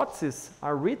hypotheses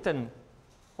are written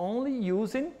only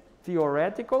using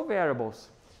theoretical variables.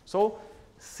 So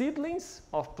seedlings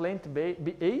of plant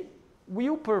A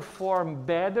will perform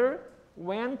better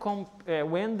when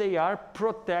they are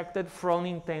protected from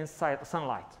intense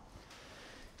sunlight.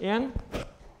 And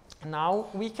now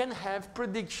we can have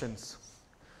predictions.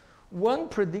 One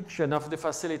prediction of the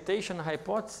facilitation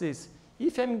hypothesis,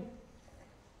 if I'm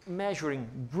measuring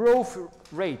growth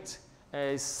rate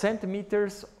as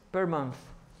centimeters per month,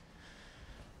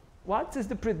 what is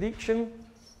the prediction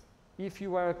if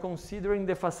you are considering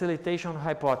the facilitation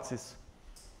hypothesis?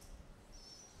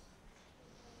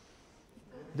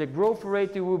 The growth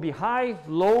rate will be high,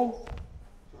 low?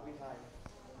 Should be high.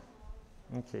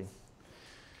 Okay.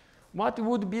 What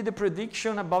would be the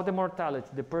prediction about the mortality?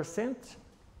 The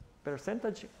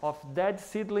percentage of dead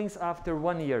seedlings after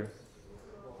 1 year.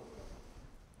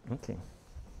 Okay.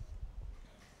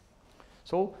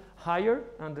 So higher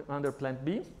under plant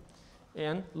B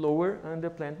and lower under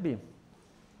plant B.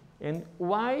 And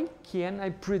why can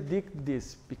I predict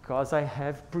this? Because I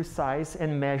have precise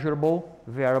and measurable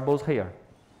variables here.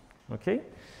 Okay?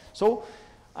 So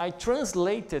I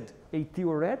translated a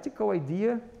theoretical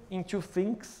idea into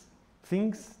things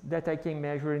that I can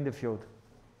measure in the field.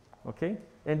 Okay?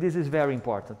 And this is very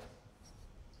important.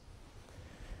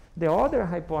 The other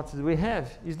hypothesis we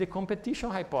have is the competition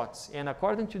hypothesis. And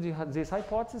according to this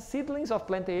hypothesis, seedlings of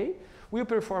plant A will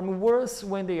perform worse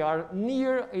when they are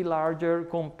near a larger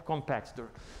competitor.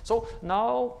 So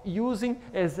now, using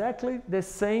exactly the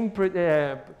same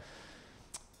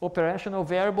operational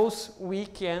variables, we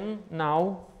can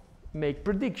now make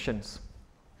predictions.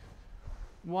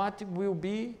 What will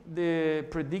be the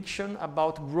prediction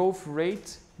about growth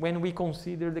rate when we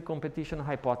consider the competition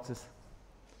hypothesis?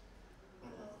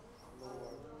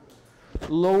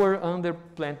 Lower under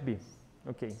plant B.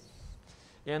 Okay.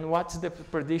 And what's the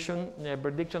prediction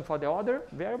for the other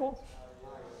variable?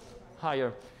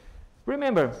 Higher.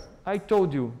 Remember, I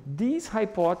told you, these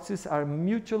hypotheses are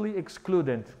mutually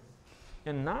excluded.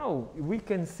 And now we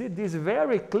can see this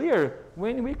very clear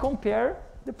when we compare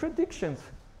the predictions.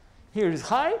 Here is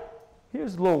high, here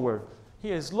is lower.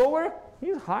 Here is lower,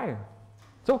 here is higher.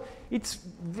 So it's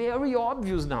very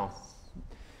obvious now.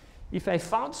 If I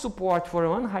found support for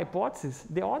one hypothesis,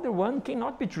 the other one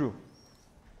cannot be true.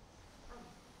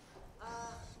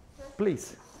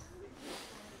 Please.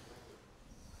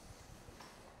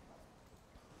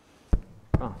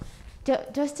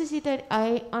 Just to see that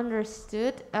I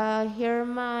understood, here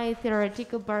my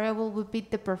theoretical variable would be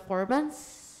the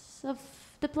performance of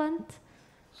the plant.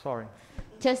 Sorry.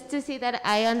 Just to see that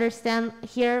I understand,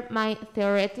 here my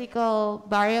theoretical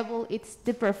variable, it's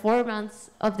the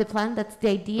performance of the plant. That's the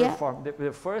idea.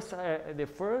 The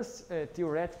first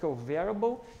theoretical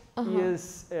variable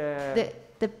is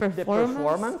the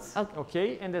performance.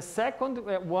 Okay. And the second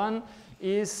one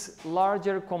is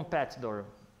larger competitor,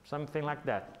 something like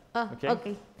that.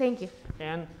 Okay, thank you.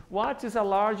 And what is a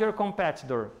larger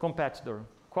competitor?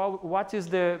 What is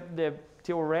the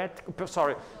theoretical,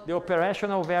 sorry, the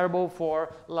operational variable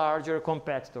for larger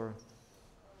competitor?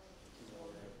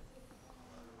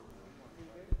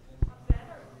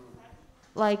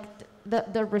 Like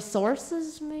the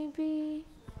resources, maybe?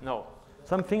 No,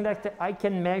 something that I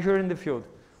can measure in the field.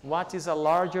 What is a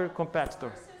larger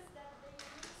competitor?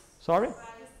 Sorry?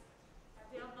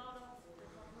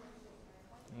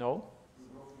 No.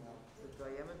 The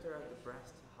diameter of the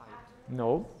breast height.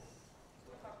 No.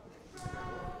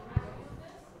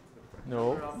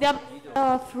 No. The amount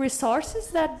of resources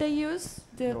that they use,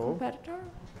 the competitor?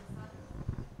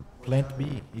 Plant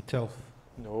B itself.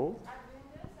 No.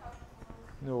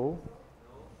 No.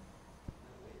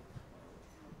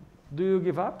 Do you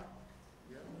give up?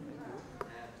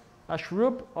 A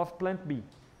shrub of plant B.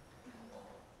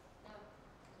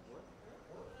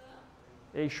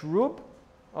 A shrub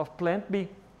of plant B.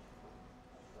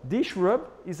 This shrub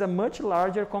is a much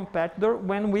larger competitor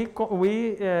when we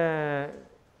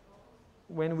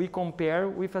compare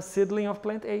with a seedling of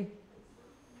plant A.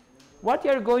 What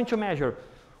are you going to measure?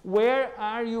 Where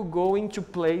are you going to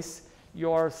place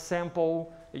your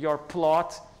sample, your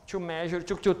plot to measure,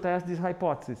 to test this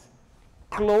hypothesis?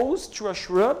 Close to a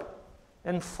shrub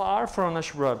and far from a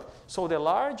shrub. So the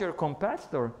larger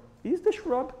competitor is the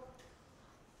shrub.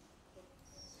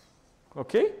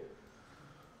 Okay?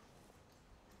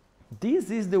 This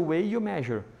is the way you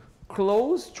measure.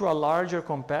 Close to a larger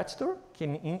competitor,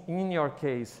 in your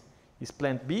case, is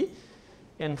plant B,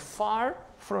 and far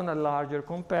from a larger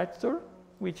competitor,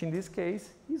 which in this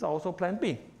case is also plant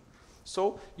B.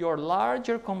 So your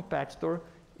larger competitor,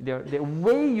 the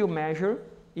way you measure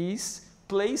is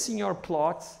placing your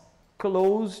plots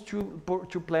close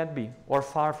to plant B or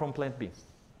far from plant B.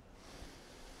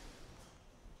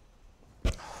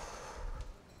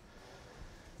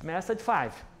 Message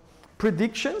 5.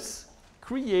 Predictions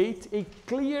create a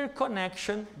clear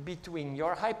connection between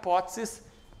your hypothesis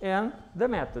and the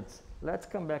methods. Let's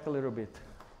come back a little bit.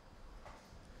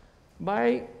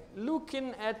 By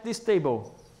looking at this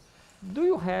table, do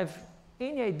you have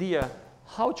any idea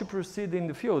how to proceed in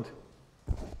the field?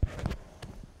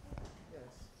 Yes.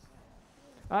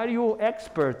 Are you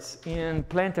experts in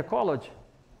plant ecology?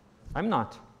 I'm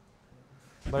not.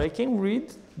 But I can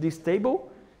read this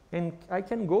table and I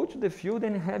can go to the field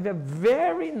and have a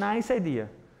very nice idea.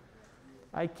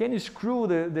 I can screw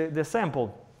the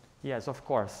sample. Yes, of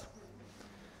course.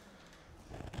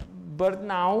 But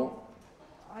now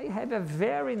I have a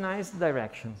very nice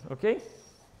direction, okay?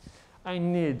 I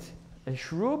need a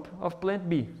shrub of plant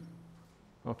B,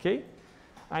 okay?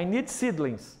 I need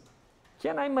seedlings.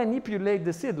 Can I manipulate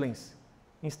the seedlings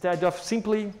instead of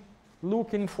simply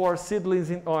looking for seedlings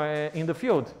in the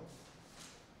field?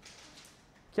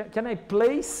 Can I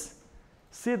place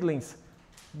seedlings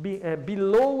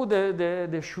below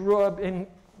the shrub and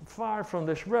far from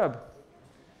the shrub?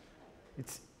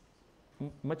 It's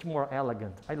much more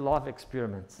elegant. I love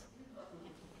experiments.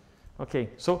 Okay,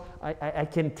 so I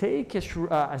can take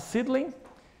a seedling,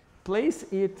 place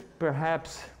it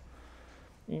perhaps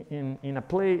in a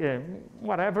place,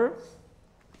 whatever,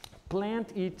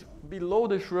 plant it below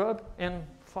the shrub and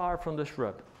far from the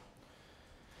shrub.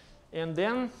 And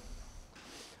then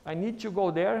I need to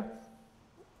go there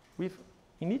with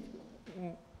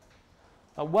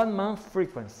a 1 month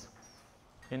frequency.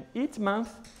 And each month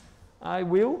I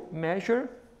will measure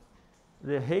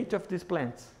the height of these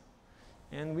plants.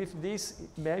 And with this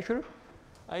measure,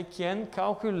 I can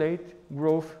calculate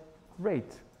growth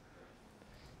rate.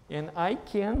 And I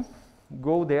can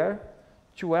go there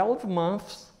 12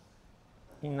 months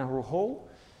in a row,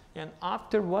 and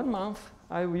after 1 month,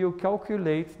 I will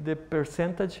calculate the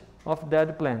percentage of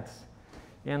dead plants.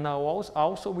 And I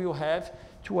also will have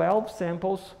 12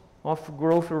 samples of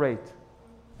growth rate.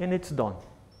 And it's done.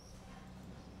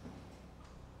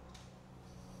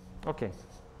 Okay.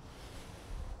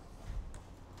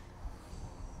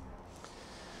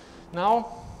 Now,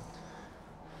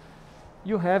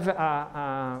 you have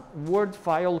a Word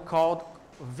file called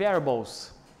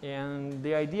variables. And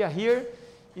the idea here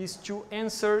is to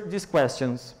answer these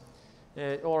questions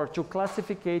or to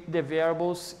classify the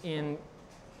variables in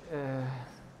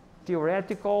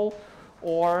theoretical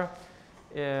or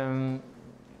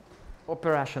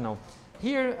operational.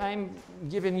 Here I'm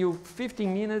giving you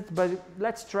 15 minutes, but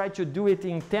let's try to do it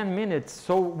in 10 minutes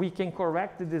so we can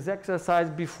correct this exercise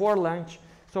before lunch,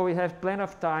 so we have plenty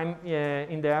of time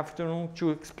in the afternoon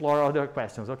to explore other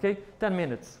questions, okay? 10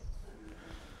 minutes.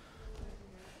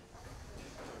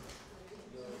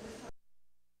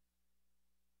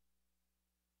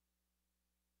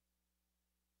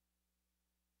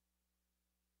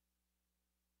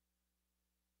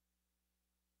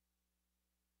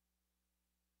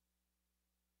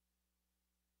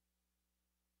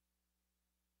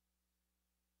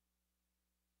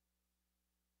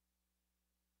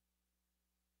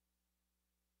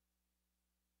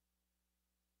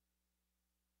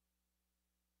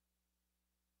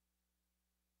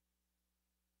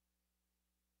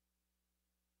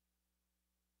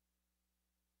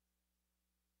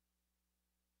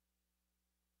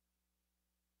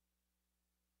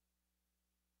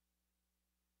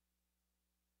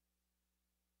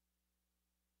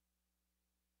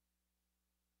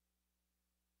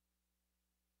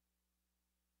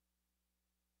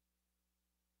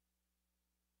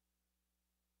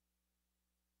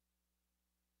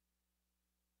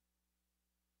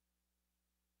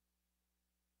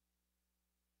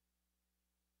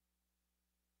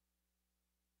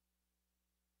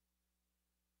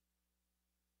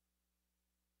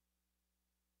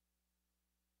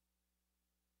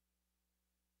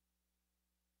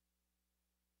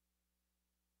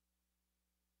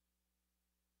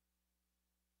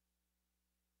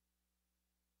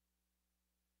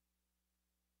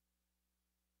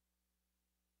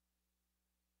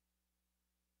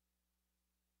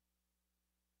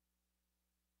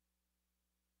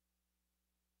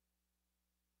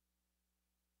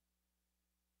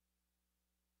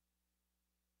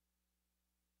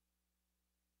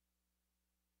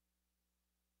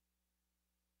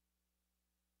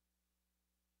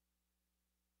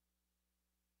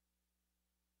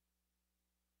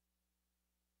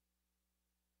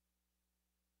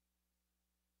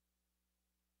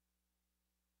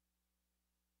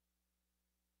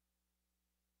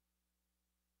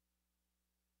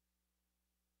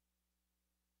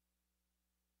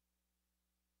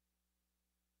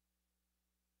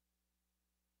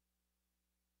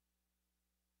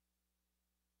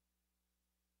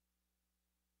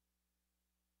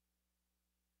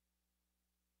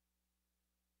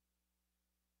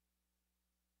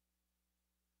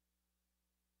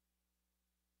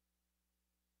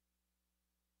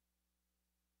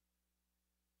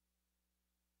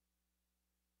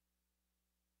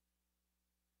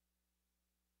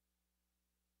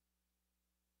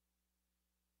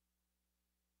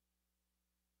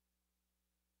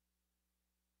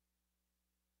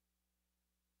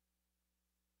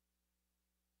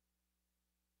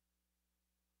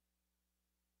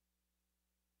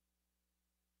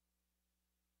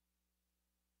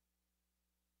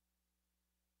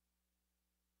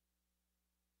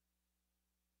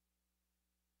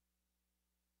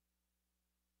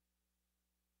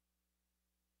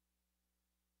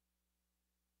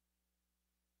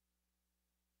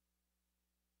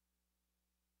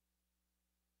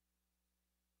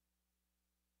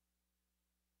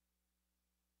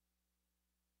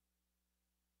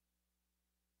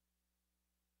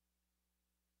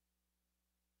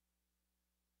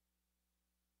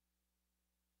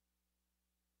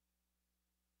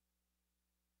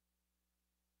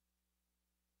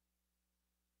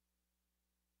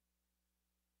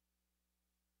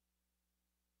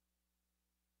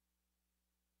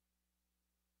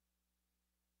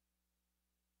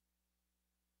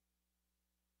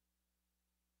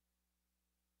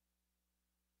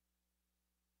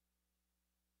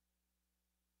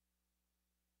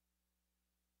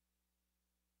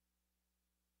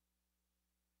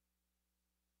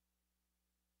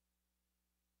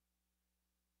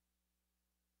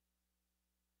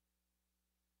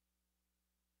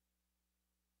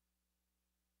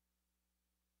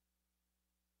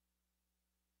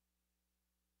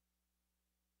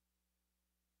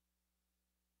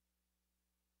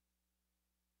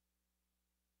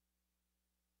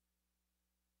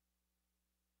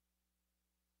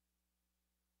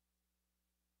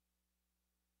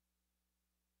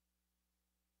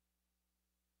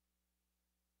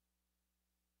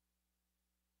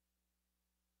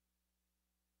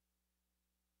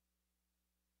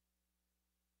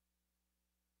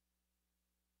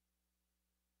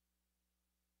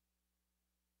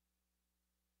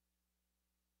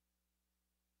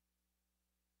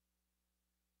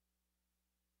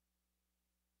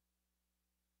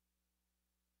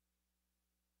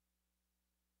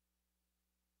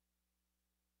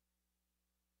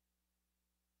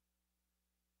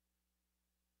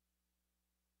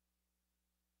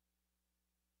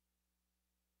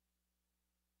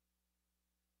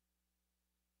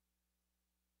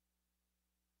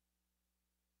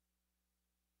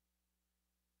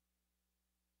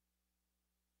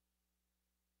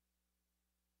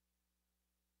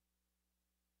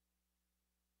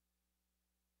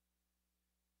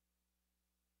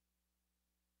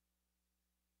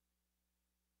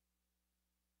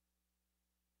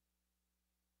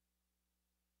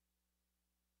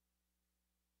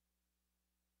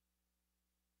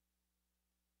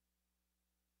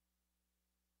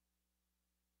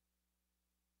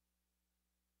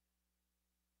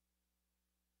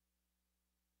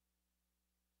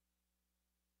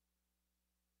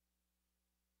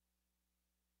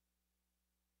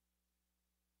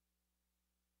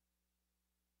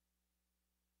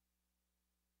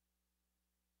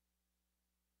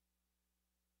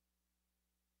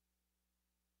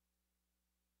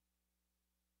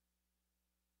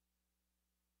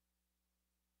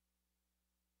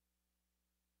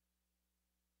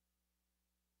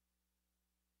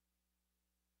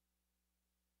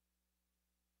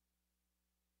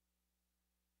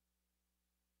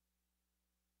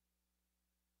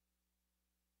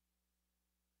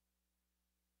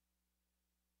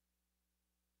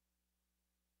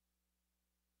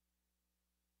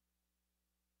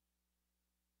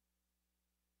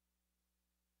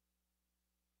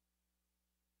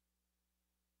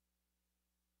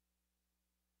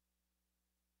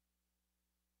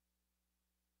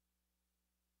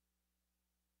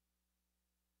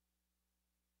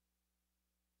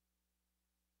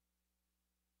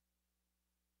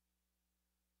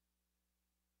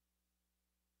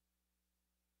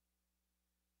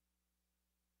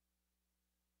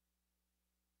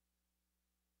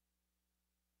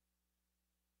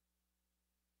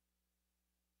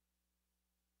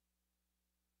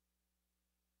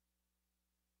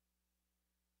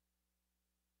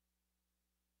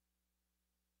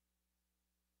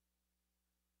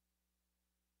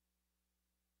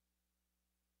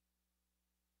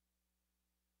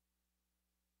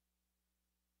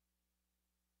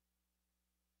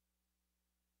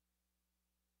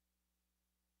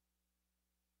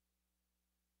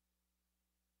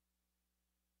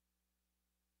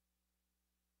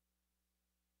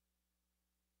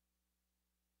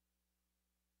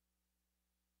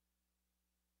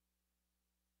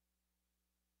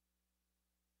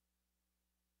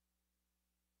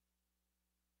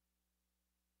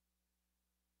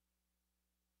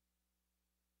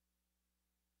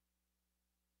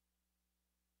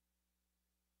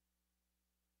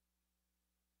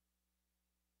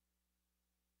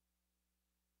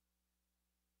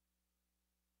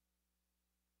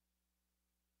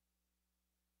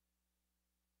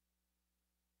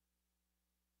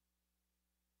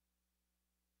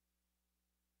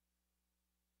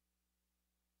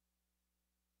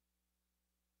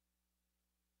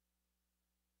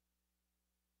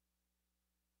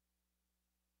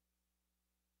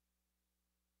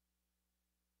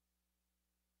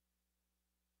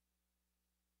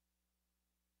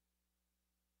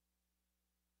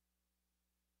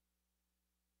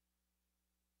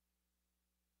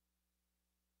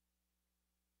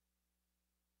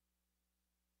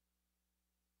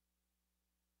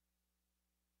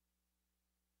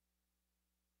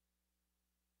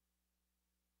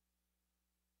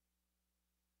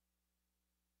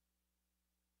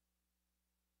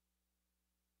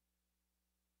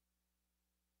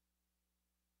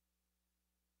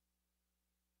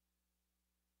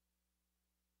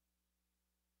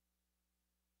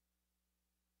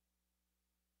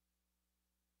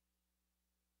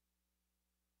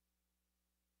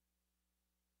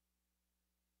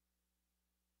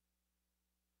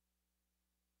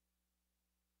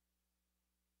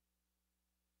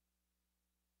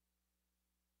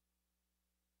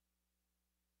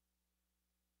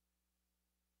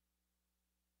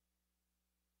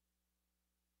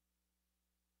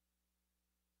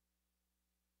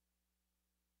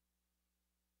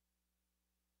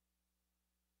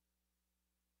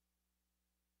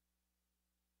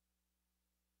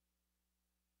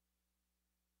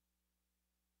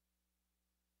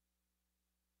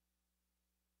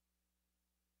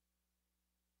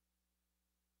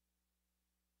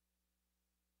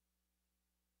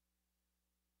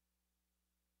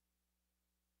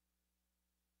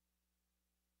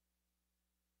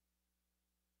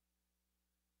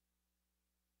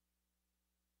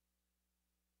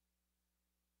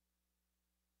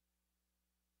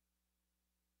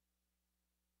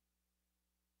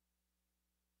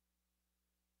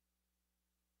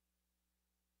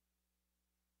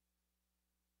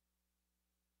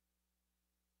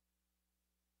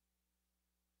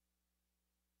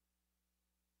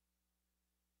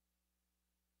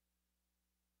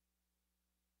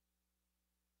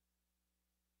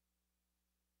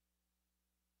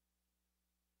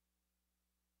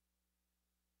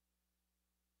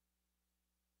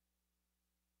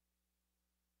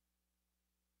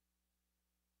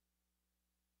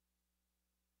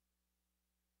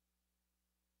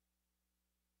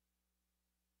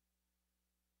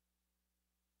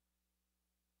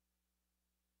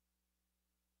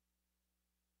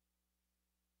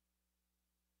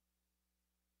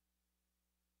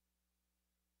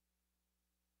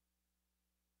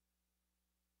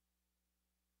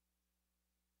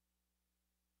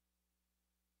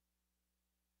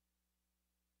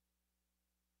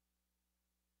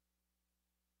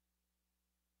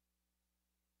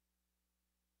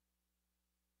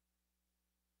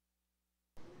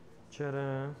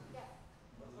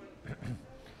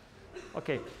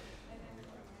 Okay.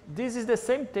 This is the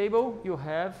same table you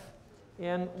have,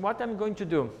 and what I'm going to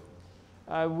do,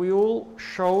 I will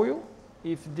show you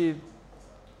if the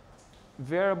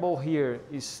variable here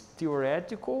is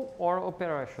theoretical or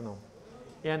operational.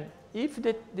 And if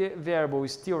the variable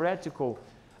is theoretical,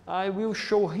 I will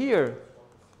show here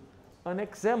an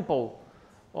example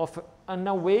of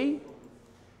a way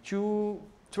to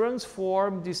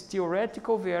transform this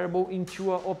theoretical variable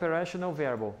into an operational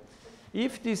variable.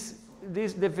 If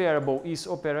the variable is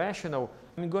operational,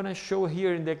 I'm going to show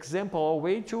here in the example a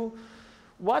way to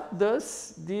what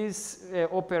does this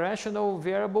operational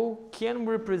variable can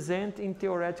represent in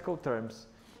theoretical terms.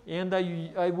 And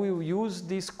I will use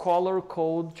this color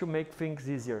code to make things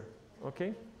easier.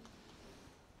 Okay?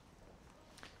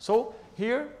 So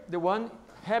here, the one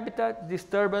habitat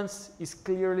disturbance is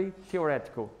clearly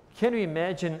theoretical. Can you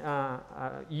imagine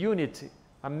a unit,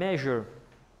 a measure?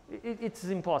 It's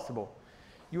impossible.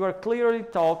 You are clearly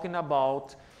talking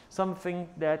about something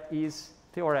that is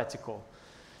theoretical.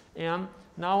 And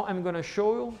now I'm going to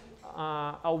show you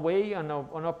a way, an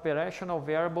operational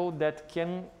variable that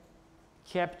can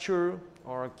capture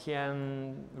or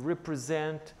can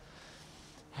represent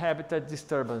habitat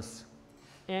disturbance,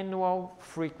 annual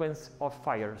frequency of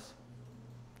fires.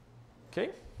 Okay?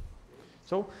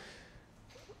 So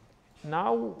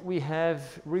now we have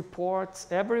reports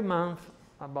every month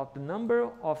about the number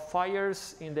of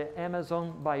fires in the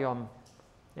Amazon biome.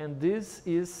 And this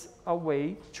is a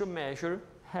way to measure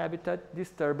habitat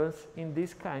disturbance in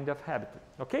this kind of habitat.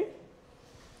 Okay?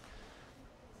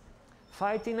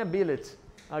 Fighting ability,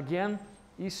 again,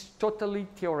 is totally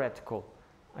theoretical.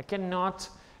 I cannot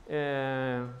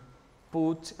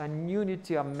put an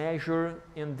unity, a measure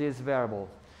in this variable.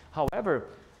 However,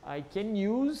 I can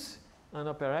use an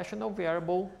operational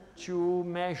variable to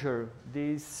measure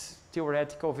this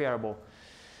theoretical variable.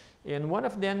 And one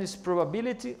of them is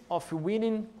probability of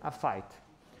winning a fight.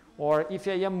 Or if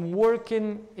I am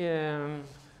working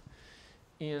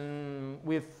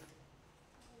with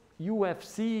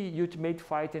UFC, Ultimate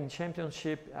Fighting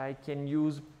Championship, I can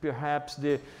use perhaps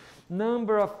the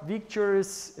number of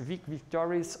victories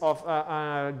of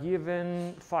a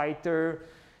given fighter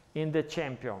in the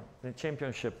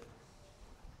championship.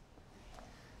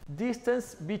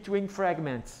 Distance between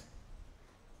fragments.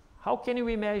 How can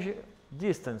we measure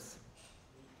distance?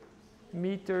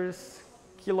 Meters,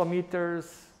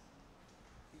 kilometers,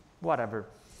 whatever.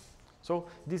 So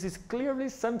this is clearly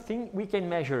something we can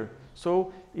measure.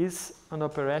 So it's an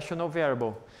operational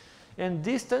variable. And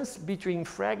distance between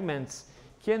fragments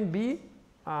can be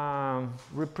a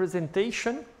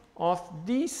representation of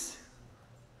this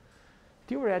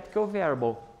theoretical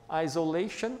variable,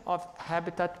 isolation of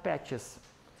habitat patches.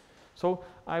 So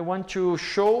I want to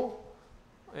show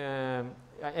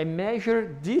I measure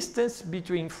distance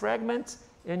between fragments,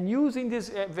 and using this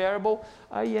variable,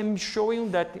 I am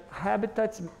showing that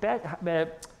habitat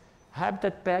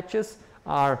patches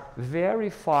are very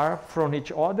far from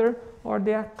each other, or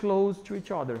they are close to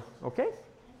each other. Okay?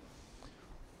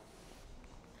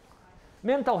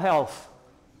 Mental health.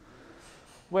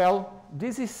 Well,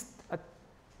 this is a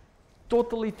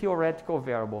totally theoretical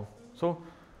variable. So,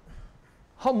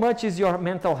 how much is your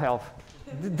mental health?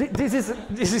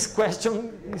 This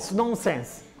question is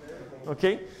nonsense.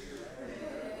 Okay?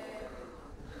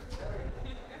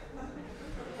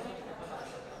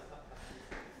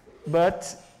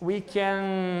 But we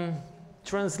can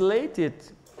translate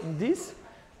it in this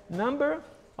number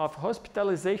of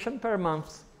hospitalization per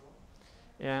month.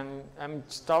 And I'm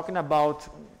talking about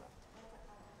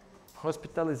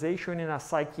hospitalization in a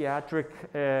psychiatric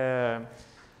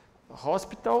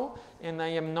hospital, and I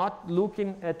am not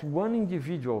looking at one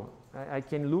individual. I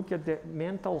can look at the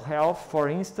mental health, for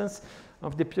instance,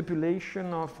 of the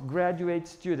population of graduate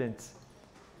students.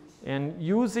 And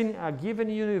using a given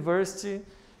university,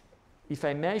 if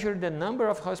I measure the number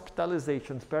of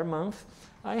hospitalizations per month,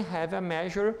 I have a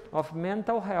measure of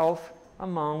mental health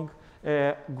among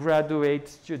graduate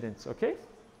students. Okay?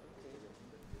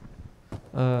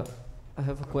 I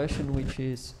have a question which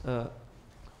is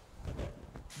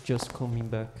just coming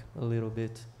back a little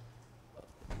bit.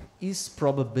 Is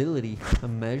probability a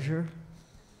measure?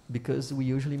 Because we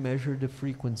usually measure the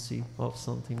frequency of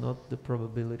something, not the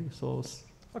probability. So I was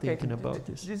thinking about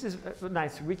this. This is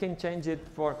nice. We can change it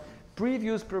for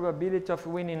previous probability of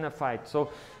winning a fight. So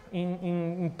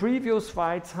in previous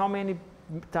fights, how many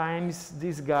times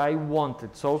this guy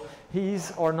wanted? So he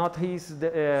is or not he is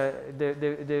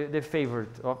the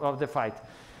favorite of the fight.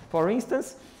 For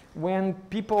instance, when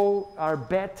people are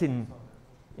betting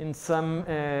in some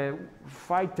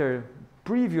fighter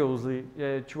previously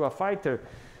to a fighter,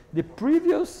 the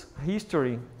previous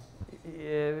history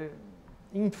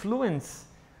influence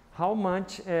how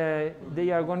much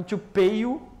they are going to pay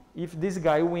you if this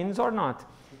guy wins or not.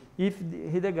 If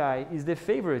the guy is the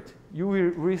favorite, you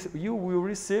will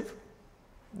receive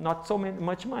not so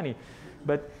much money.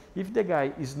 But if the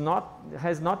guy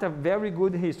has not a very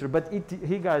good history, but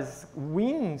he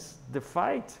wins the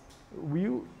fight,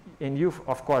 and you,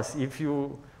 of course, if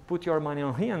you put your money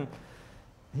on him,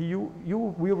 you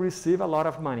will receive a lot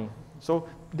of money. So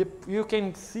you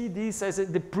can see this as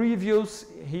the previous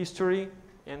history.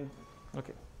 And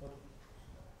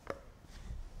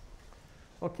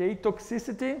okay,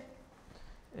 toxicity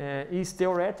is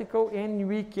theoretical, and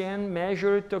we can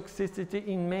measure toxicity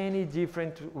in many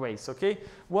different ways. Okay,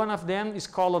 one of them is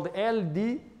called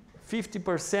LD,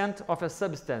 50% of a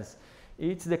substance.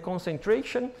 It's the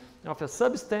concentration of a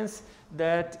substance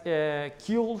that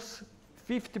kills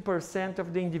 50%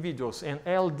 of the individuals, and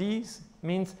LDs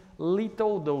means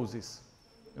lethal doses.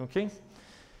 Okay.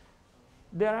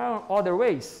 There are other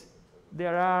ways.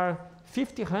 There are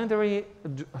 37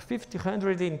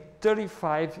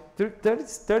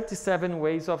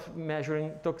 ways of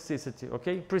measuring toxicity,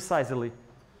 okay? Precisely.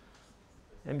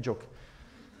 I'm joking.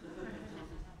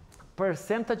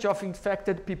 Percentage of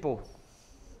infected people.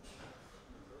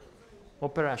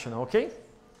 Operational, okay?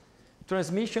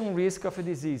 Transmission risk of a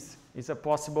disease is a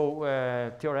possible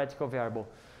theoretical variable.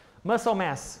 Muscle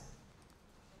mass.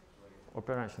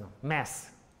 Operational.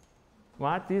 Mass.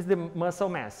 What is the muscle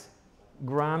mass?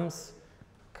 Grams,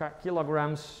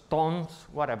 kilograms, tons,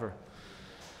 whatever.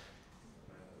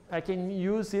 I can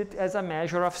use it as a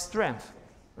measure of strength,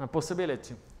 a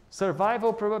possibility.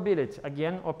 Survival probability,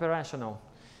 again, operational.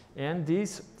 And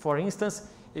this, for instance,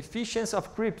 efficiency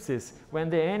of crypsis, when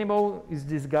the animal is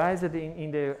disguised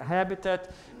in the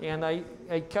habitat, and I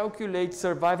calculate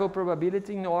survival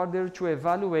probability in order to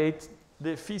evaluate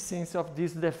the efficiency of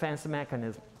this defense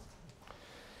mechanism.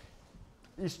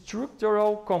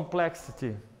 Structural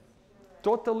complexity,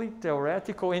 totally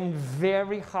theoretical and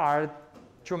very hard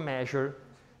to measure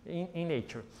in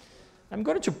nature. I'm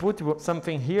going to put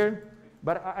something here,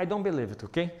 but I don't believe it,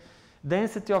 okay?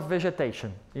 Density of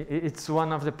vegetation, it's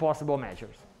one of the possible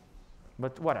measures,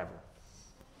 but whatever.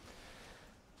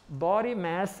 Body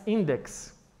mass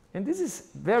index, and this is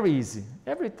very easy.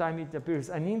 Every time it appears,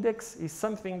 an index is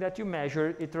something that you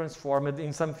measure, it transformed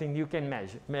in something you can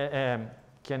measure,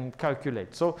 can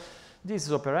calculate. So this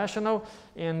is operational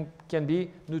and can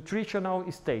be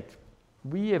nutritional state.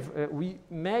 We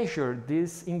measure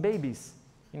this in babies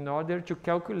in order to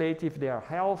calculate if they are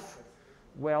healthy,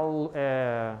 well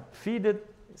fed,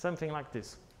 something like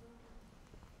this.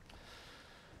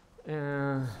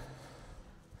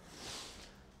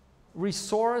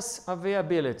 Resource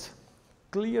availability,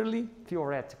 clearly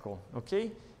theoretical,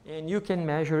 okay? And you can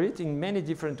measure it in many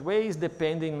different ways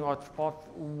depending on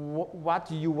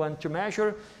what you want to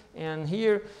measure. And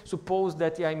here, suppose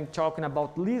that I'm talking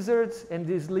about lizards, and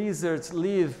these lizards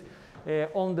live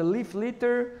on the leaf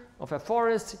litter of a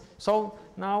forest. So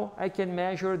now I can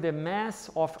measure the mass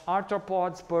of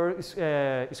arthropods per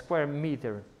square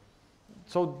meter.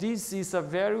 So this is a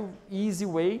very easy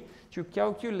way to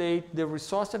calculate the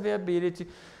resource availability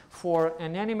for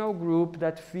an animal group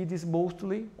that feeds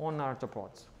mostly on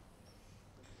arthropods.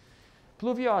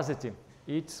 Pluviosity,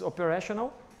 it's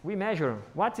operational. We measure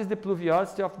what is the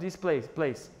pluviosity of this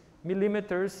place,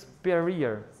 millimeters per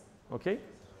year, okay?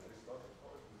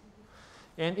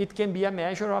 And it can be a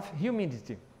measure of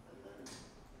humidity,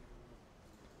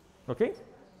 okay?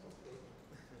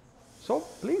 So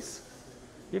please,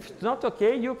 if it's not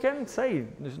okay, you can say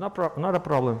it's not a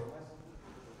problem.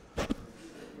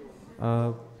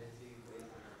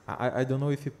 I don't know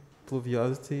if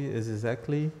pluviosity is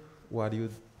exactly what you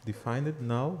defined it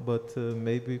now, but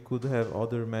maybe could have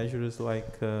other measures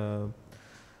like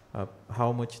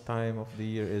how much time of the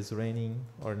year is raining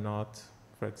or not,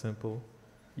 for example.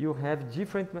 You have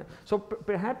different, so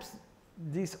perhaps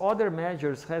these other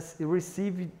measures has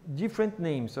received different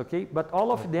names, okay? But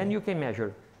all of them you can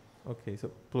measure. Okay,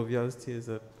 so pluviosity is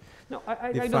a... No,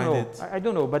 I don't know. I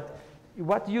don't know, but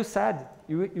what you said,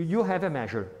 you have a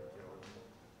measure.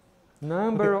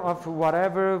 Number of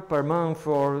whatever per month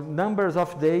or numbers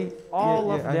of days,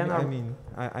 all of them are... I mean,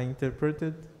 I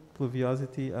interpreted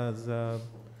pluviosity as a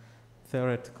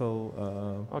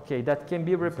theoretical... okay, that can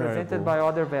be represented by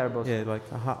other variables. Yeah, like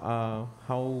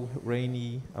how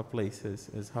rainy a place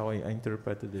is how I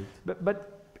interpreted it.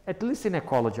 But at least in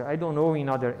ecology, I don't know in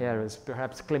other areas,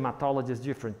 perhaps climatology is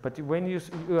different, but when you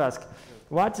ask,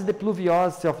 what is the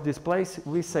pluviosity of this place?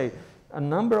 We say a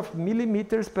number of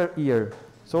millimeters per year.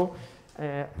 So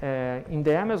In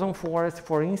the Amazon forest,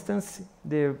 for instance,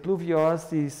 the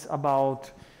pluviose is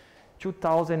about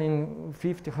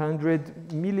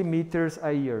 2,500 millimeters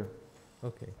a year.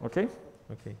 Okay. Okay?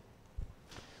 Okay.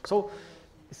 So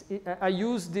I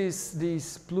use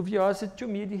this pluviosity to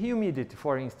measure humidity,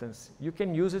 for instance. You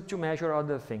can use it to measure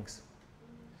other things.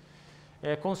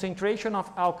 Concentration of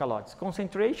alkaloids.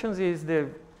 Concentrations is the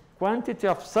quantity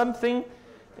of something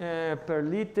per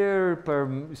liter, per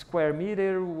square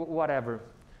meter, whatever.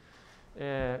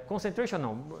 Concentration,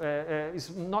 no,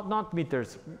 is not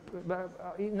meters,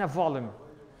 but in a volume.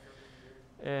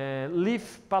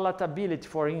 Leaf palatability,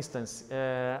 for instance.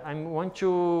 I want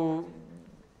to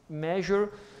measure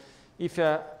if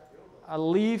a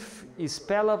leaf is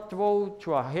palatable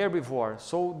to a herbivore.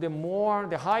 So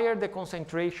the higher the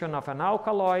concentration of an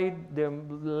alkaloid, the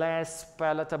less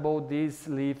palatable this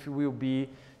leaf will be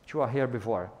to a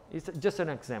herbivore. It's just an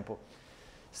example.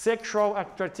 Sexual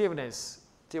attractiveness,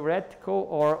 theoretical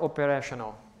or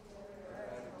operational?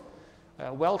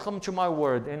 Welcome to my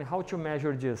world. And how to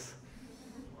measure this?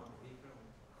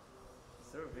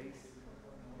 Surveys.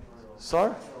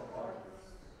 Sorry?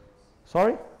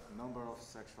 Sorry? Number of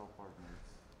sexual partners.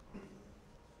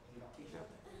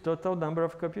 Total number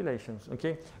of copulations.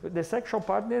 Okay. The sexual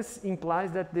partners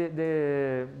implies that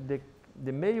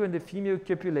the male and the female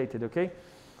copulated. Okay.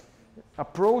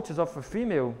 Approaches of a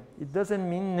female, it doesn't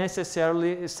mean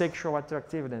necessarily sexual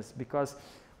attractiveness, because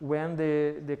when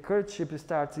the courtship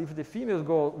starts, if the female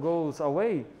goes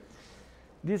away,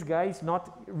 this guy is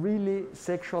not really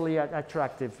sexually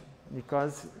attractive,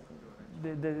 because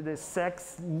the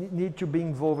sex need to be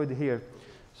involved here.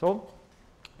 So,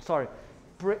 sorry,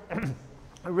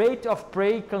 rate of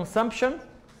prey consumption,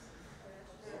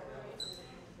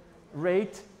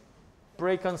 rate,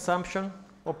 prey consumption,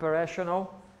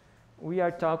 operational. We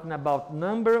are talking about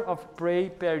number of prey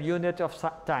per unit of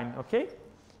time, okay?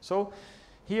 So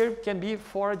here can be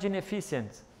foraging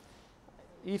efficient.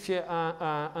 If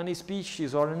a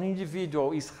species or an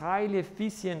individual is highly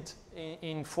efficient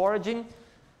in foraging,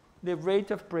 the rate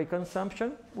of prey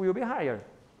consumption will be higher.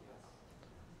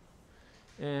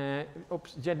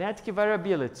 Genetic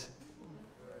variability,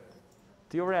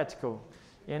 theoretical.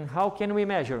 And how can we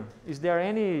measure? Is there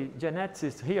any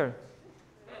geneticist here?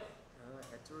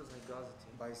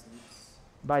 Heterozygosity. By SNPs.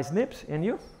 By SNPs, and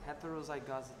you?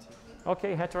 Heterozygosity.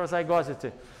 Okay,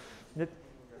 heterozygosity.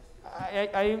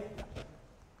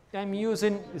 I'm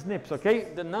using SNPs,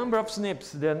 okay? The number of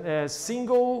SNPs, the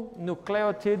single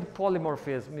nucleotide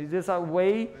polymorphism. It is a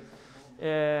way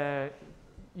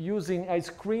using a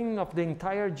screen of the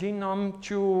entire genome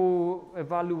to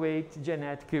evaluate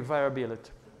genetic variability.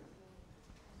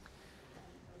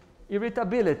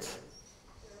 Irritability,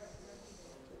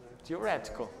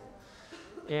 theoretical.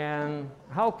 And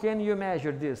how can you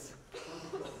measure this?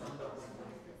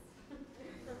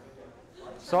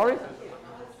 Sorry?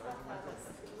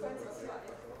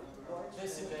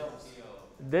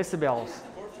 Decibels.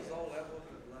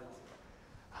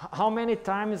 How many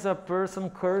times a person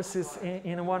curses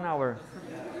in 1 hour?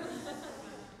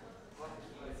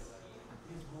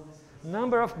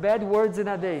 Number of bad words in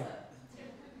a day.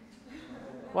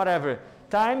 Whatever.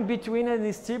 Time between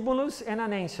a stimulus and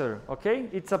an answer, okay?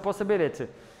 It's a possibility.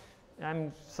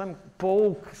 Some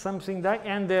poke, something like,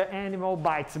 and the animal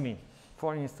bites me,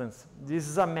 for instance. This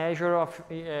is a measure of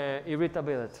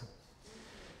irritability.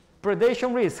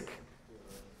 Predation risk,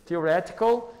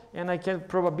 theoretical, and I can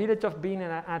probability of being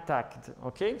attacked,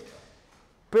 okay?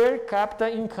 Per capita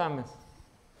income.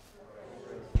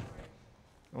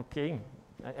 Okay,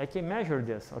 I can measure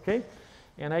this, okay?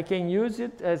 And I can use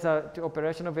it as an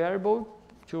operational variable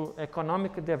to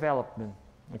economic development,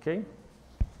 okay?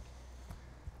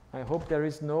 I hope there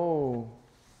is no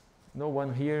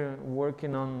one here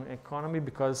working on economy,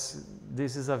 because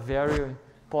this is a very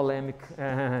polemic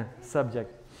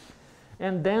subject.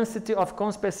 And density of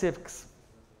conspecifics.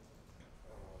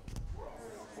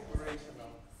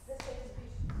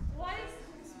 What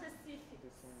is specific?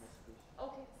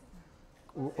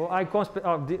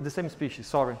 Okay. The same species,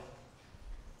 sorry.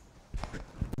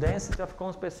 Density of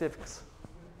conspecifics.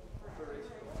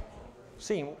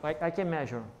 See, I can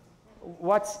measure.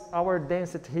 What's our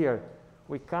density here?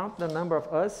 We count the number of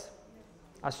us,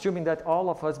 assuming that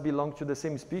all of us belong to the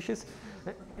same species,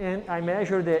 and I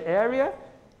measure the area,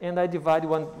 and I divide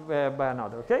one by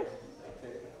another, okay?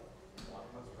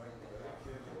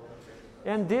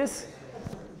 And this,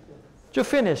 to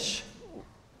finish,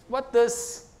 what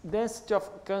does density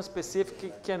of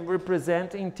conspecific can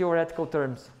represent in theoretical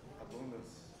terms?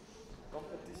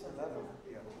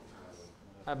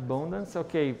 Abundance,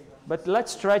 okay. But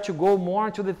let's try to go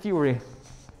more to the theory.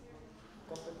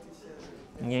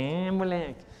 Yeah,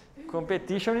 moleque.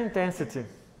 Competition intensity.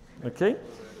 Okay?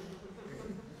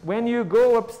 When you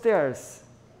go upstairs,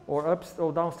 or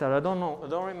downstairs, I don't know, I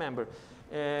don't remember,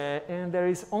 and there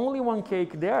is only one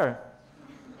cake there,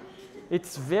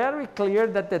 it's very clear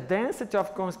that the density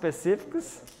of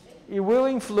conspecifics, it will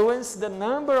influence the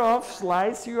number of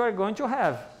slides you are going to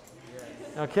have.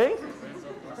 Okay?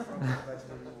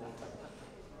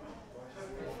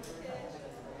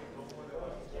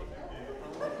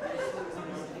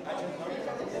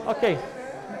 Okay.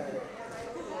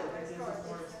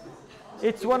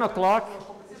 It's 1 o'clock,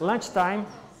 lunchtime,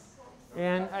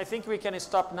 and I think we can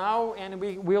stop now, and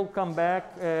we will come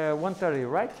back 1:30,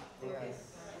 right? Yes.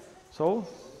 So?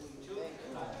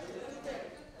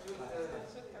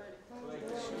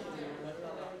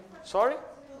 Sorry?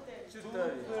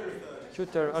 2:30.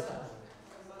 2:30. Okay.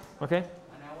 Okay.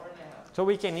 So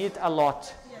we can eat a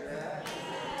lot.